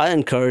really? I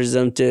encourage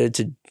them to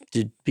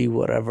be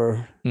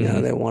whatever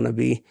they want to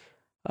be.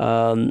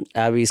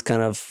 Abby's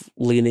kind of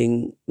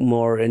leaning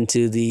more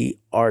into the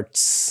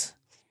arts,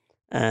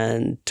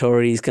 and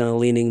Tori's kind of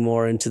leaning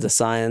more into the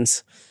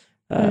science.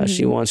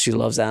 She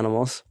loves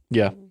animals.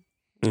 Yeah.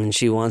 And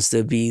she wants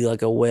to be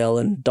like a whale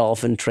and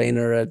dolphin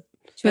trainer at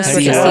That's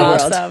SeaWorld.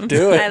 awesome.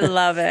 Do it. I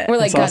love it. We're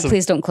like, That's God, awesome.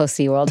 please don't close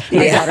SeaWorld.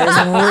 My daughter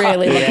is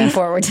really looking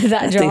forward to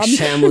that I job. think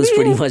Shamu's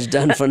pretty much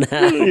done for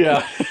now.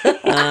 Yeah.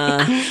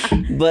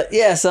 But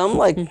yeah, so I'm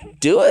like,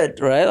 do it,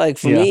 right? Like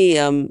for me,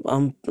 I'm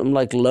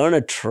like, learn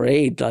a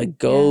trade, like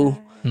go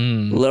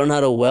learn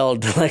how to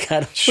weld, like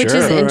I don't, Sure. Which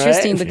is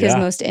interesting right? because Yeah.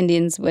 most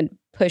Indians would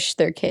push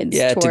their kids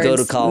Yeah, to towards go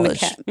to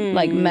college.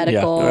 like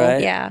medical,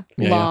 Right. Yeah.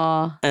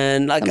 law.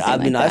 And like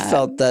Something like I that.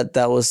 felt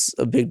that was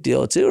a big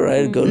deal too,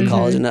 right? Go to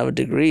college and have a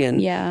degree, and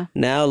Yeah.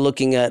 now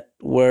looking at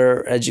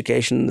where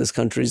education in this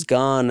country's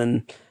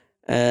gone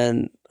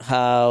and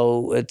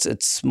how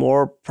it's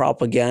more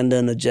propaganda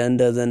and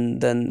agenda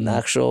than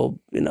actual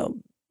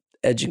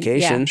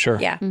education. Sure.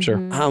 Yeah. Sure.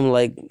 I'm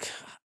like,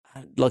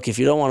 look, if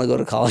you don't want to go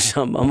to college,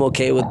 I'm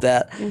okay with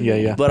that.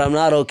 Yeah. But I'm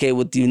not okay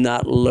with you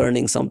not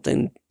learning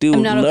something. Dude,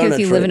 I'm not okay learn with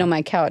a you trade. living on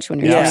my couch when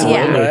you're Yeah, absolutely.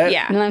 absolutely. Yeah. Right?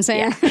 Yeah. You know what I'm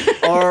saying?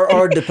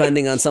 or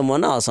depending on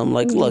someone else. I'm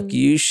like, look,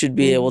 you should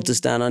be able to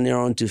stand on your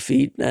own 2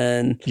 feet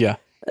and Yeah.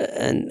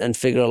 and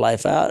figure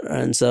life out.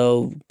 And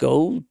so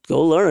go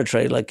learn a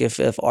trade. Like if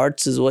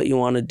arts is what you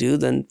want to do,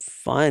 then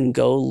fine,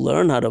 go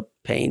learn how to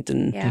paint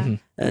and Yeah.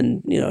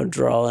 and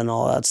draw and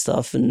all that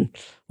stuff. And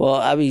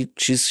well, Abby,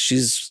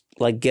 she's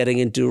like getting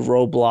into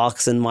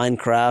Roblox and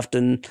Minecraft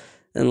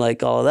and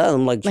like all of that.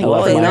 I'm like, Like,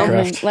 well,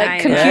 Minecraft. like I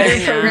computer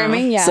know.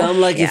 programming. Yeah. So I'm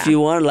like, if Yeah. you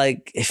want,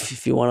 like,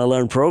 if you want to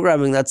learn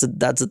programming, that's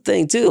a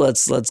thing too.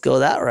 Let's go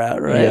that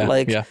route, right? Yeah,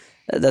 Like, yeah.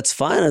 that's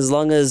fine as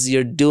long as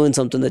you're doing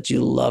something that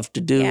you love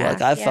to do. Yeah,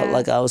 Like I felt yeah.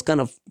 like I was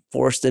kind of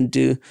forced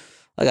into,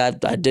 like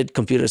I did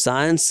computer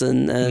science,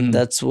 and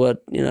that's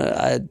what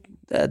I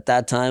at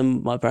that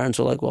time my parents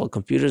were like, well,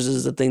 computers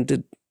is the thing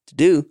to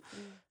do,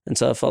 and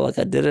so I felt like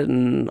I did it,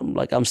 and I'm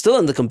like, I'm still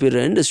in the computer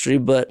industry,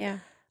 but Yeah.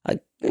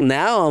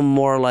 now I'm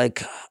more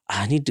like,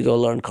 I need to go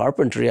learn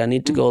carpentry. I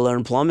need to go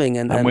learn plumbing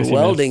and with you,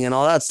 man. welding and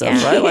all that stuff,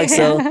 Yeah. right? Like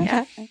so.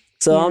 Yeah.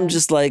 So I'm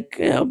just like,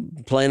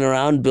 playing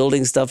around,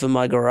 building stuff in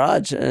my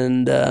garage,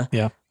 and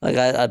like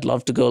I'd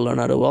love to go learn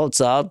how to weld.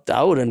 So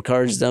I would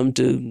encourage them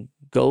to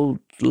go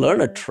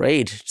learn a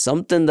trade,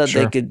 something that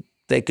Sure.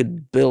 they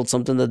could build,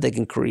 something that they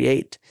can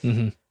create.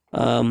 Mm-hmm.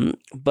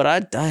 But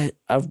I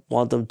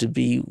want them to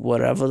be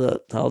whatever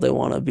the hell they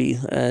want to be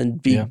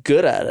and be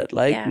good at it,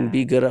 like Yeah. and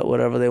be good at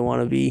whatever they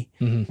want to be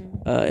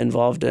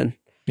involved in.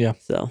 Yeah.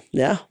 So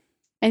yeah.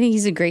 I think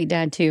he's a great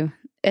dad too,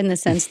 in the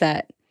sense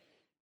that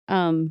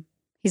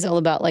he's all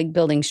about like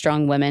building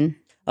strong women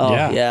Oh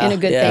Yeah. yeah. in a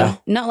good yeah.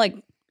 thing. Not like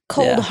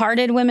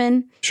cold-hearted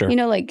women. Sure.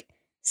 Like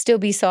still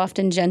be soft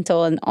and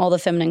gentle and all the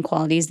feminine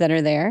qualities that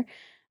are there,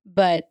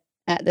 but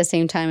at the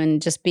same time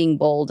and just being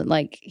bold.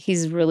 Like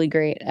he's really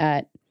great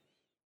at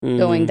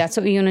going, that's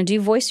what you want to do,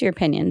 voice your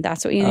opinion.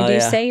 That's what you want to Oh,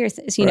 do, yeah. say your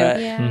you know. Right.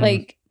 Yeah. Mhm.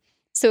 Like,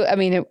 so, I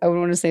mean, I would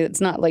want to say it's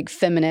not like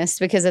feminist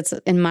because it's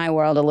in my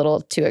world a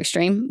little too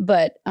extreme,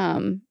 but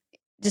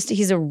just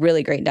he's a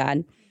really great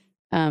dad.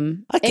 I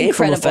came Incredible.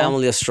 from a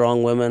family of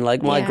strong women.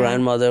 Like my Yeah.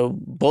 grandmother,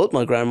 both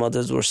my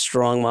grandmothers were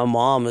strong. My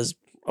mom is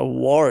a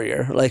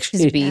warrior. Like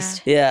She's a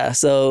beast. yeah.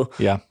 So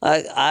Yeah.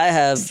 I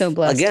have So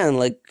blessed. again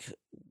like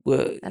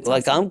That's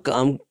like awesome.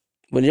 I'm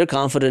when you're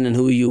confident in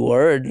who you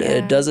were, Yeah.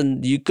 it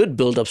doesn't. You could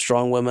build up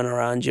strong women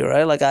around you,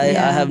 right? Like I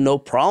Yeah. have no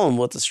problem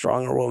with a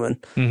stronger woman.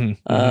 Mm-hmm.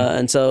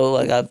 And so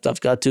like I've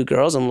got 2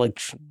 girls. I'm like,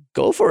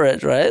 go for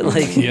it, right?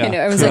 Like Yeah. You know,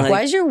 everyone's like, Like-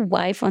 why is your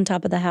wife on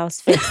top of the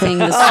house fixing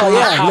the Oh,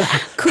 yeah.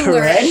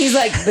 cooler? Right? And he's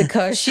like,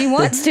 because she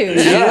wants to.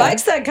 She Yeah.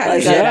 likes that kind Like,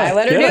 of shit. yeah. I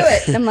let her Yeah. do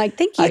it. And I'm like,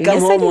 thank you. I come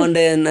Yes, home do. one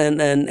day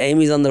and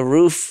Amy's on the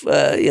roof,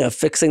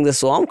 fixing the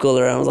swamp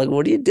cooler. And I was like,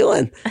 "What are you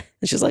doing?"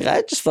 And she's like,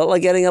 "I just felt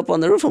like getting up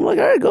on the roof." I'm like,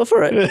 "All right, go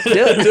for it, do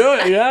it." Do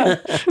it. Yeah.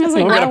 I was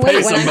like, I'm gonna wow, pay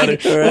wait, when I somebody.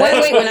 could,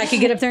 wait, when I could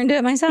get up there and do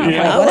it myself.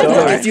 Yeah. Like, I'm like,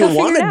 whatever. "Look, if you Let's go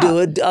want figure to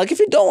it do out. it, like if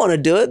you don't want to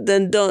do it,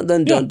 then don't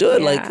do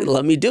it. Like Yeah.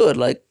 let me do it.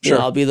 Like Sure.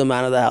 I'll be the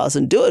man of the house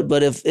and do it.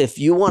 But if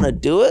you want to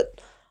do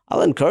it,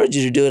 I'll encourage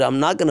you to do it.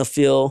 I'm not gonna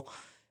feel,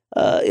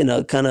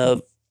 kind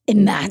of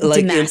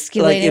like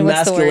Demasculated.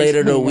 What's the word?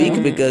 emasculated or weak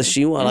Mhm. because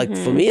she want. Like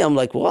for me, I'm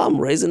like, well, I'm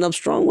raising up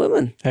strong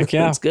women. Heck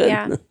yeah. That's good.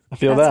 Yeah. I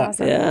feel That's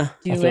that. awesome. Yeah.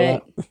 Do I feel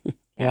it. that.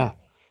 Yeah.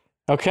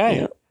 Okay.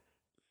 Yeah.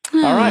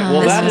 All right.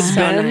 Well, This that was has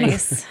so been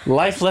nice.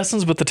 Life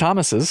Lessons with the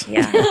Thomases.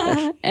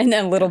 Yeah. And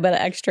then a little bit of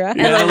extra.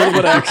 And a little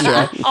bit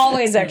extra.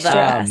 Always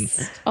extra. Um,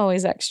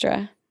 Always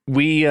extra.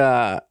 We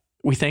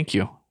thank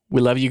you.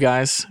 We love you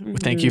guys. We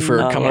thank you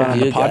for Oh, coming yeah. on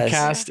the You guys.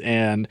 podcast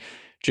and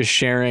just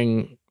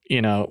sharing.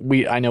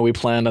 I know we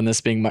planned on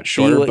this being much Be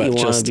shorter, what you but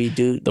want just to be.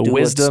 Do the do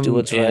wisdom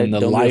what's right. and the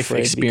Don't be life afraid.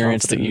 Be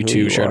experience that confident you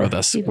in who two shared are. with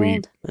us, Be we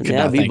bold. And could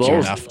yeah, not be thank you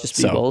bold. enough. Just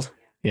be So, bold.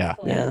 Yeah.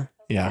 Yeah.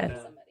 Yeah. Good.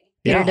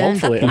 Get Yeah, her done.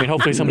 hopefully. I mean,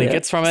 hopefully somebody Yeah.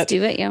 gets from Let's it.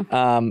 do it, yo.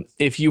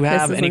 If you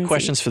have is any Lindsay.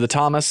 questions for the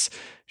Thomas,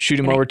 shoot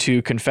them Right. over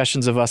to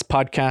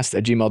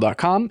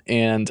confessionsofuspodcast@gmail.com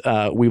and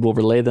we will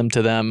relay them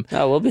to them.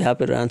 Oh, we'll be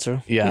happy to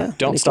answer. Yeah,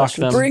 don't any stalk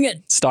questions? them.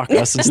 it. Stalk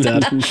us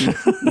instead.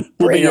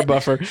 We'll be your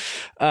buffer.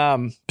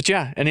 But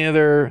yeah, any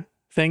other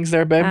things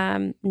there,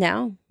 babe?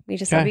 No, we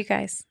just Okay. love you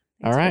guys.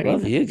 All right.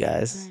 Love you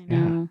guys. I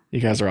know. You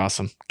guys are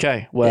awesome.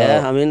 Okay. Well,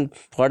 Yeah, I mean,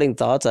 parting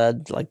thoughts.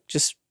 I'd like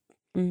just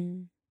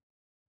Mm.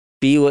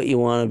 be what you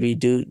want to be.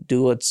 Do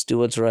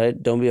what's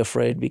right. Don't be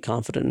afraid. Be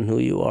confident in who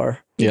you are.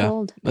 Be Yeah.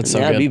 bold. that's so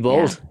yeah, good. be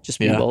bold. Just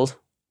be Yeah. bold.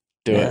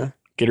 Do Yeah. it.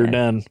 Get her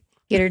done.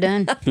 Get her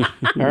done.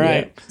 All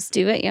right. Let's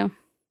do it, yo.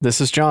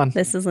 This is John,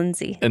 This is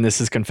Lindsay. and this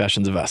is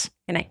Confessions of Us.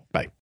 Good night.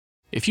 Bye.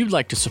 If you'd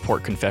like to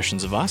support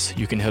Confessions of Us,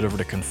 you can head over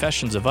to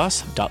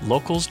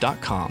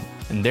confessionsofus.locals.com,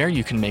 and there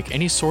you can make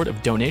any sort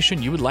of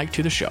donation you would like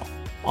to the show.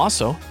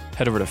 Also,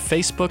 head over to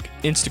Facebook,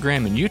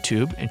 Instagram, and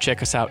YouTube and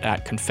check us out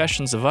at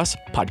Confessions of Us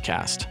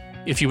Podcast.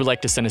 If you would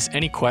like to send us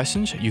any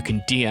questions, you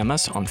can DM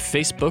us on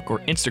Facebook or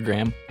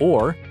Instagram,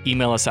 or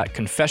email us at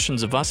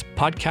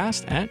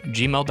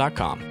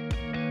confessionsofuspodcast@gmail.com.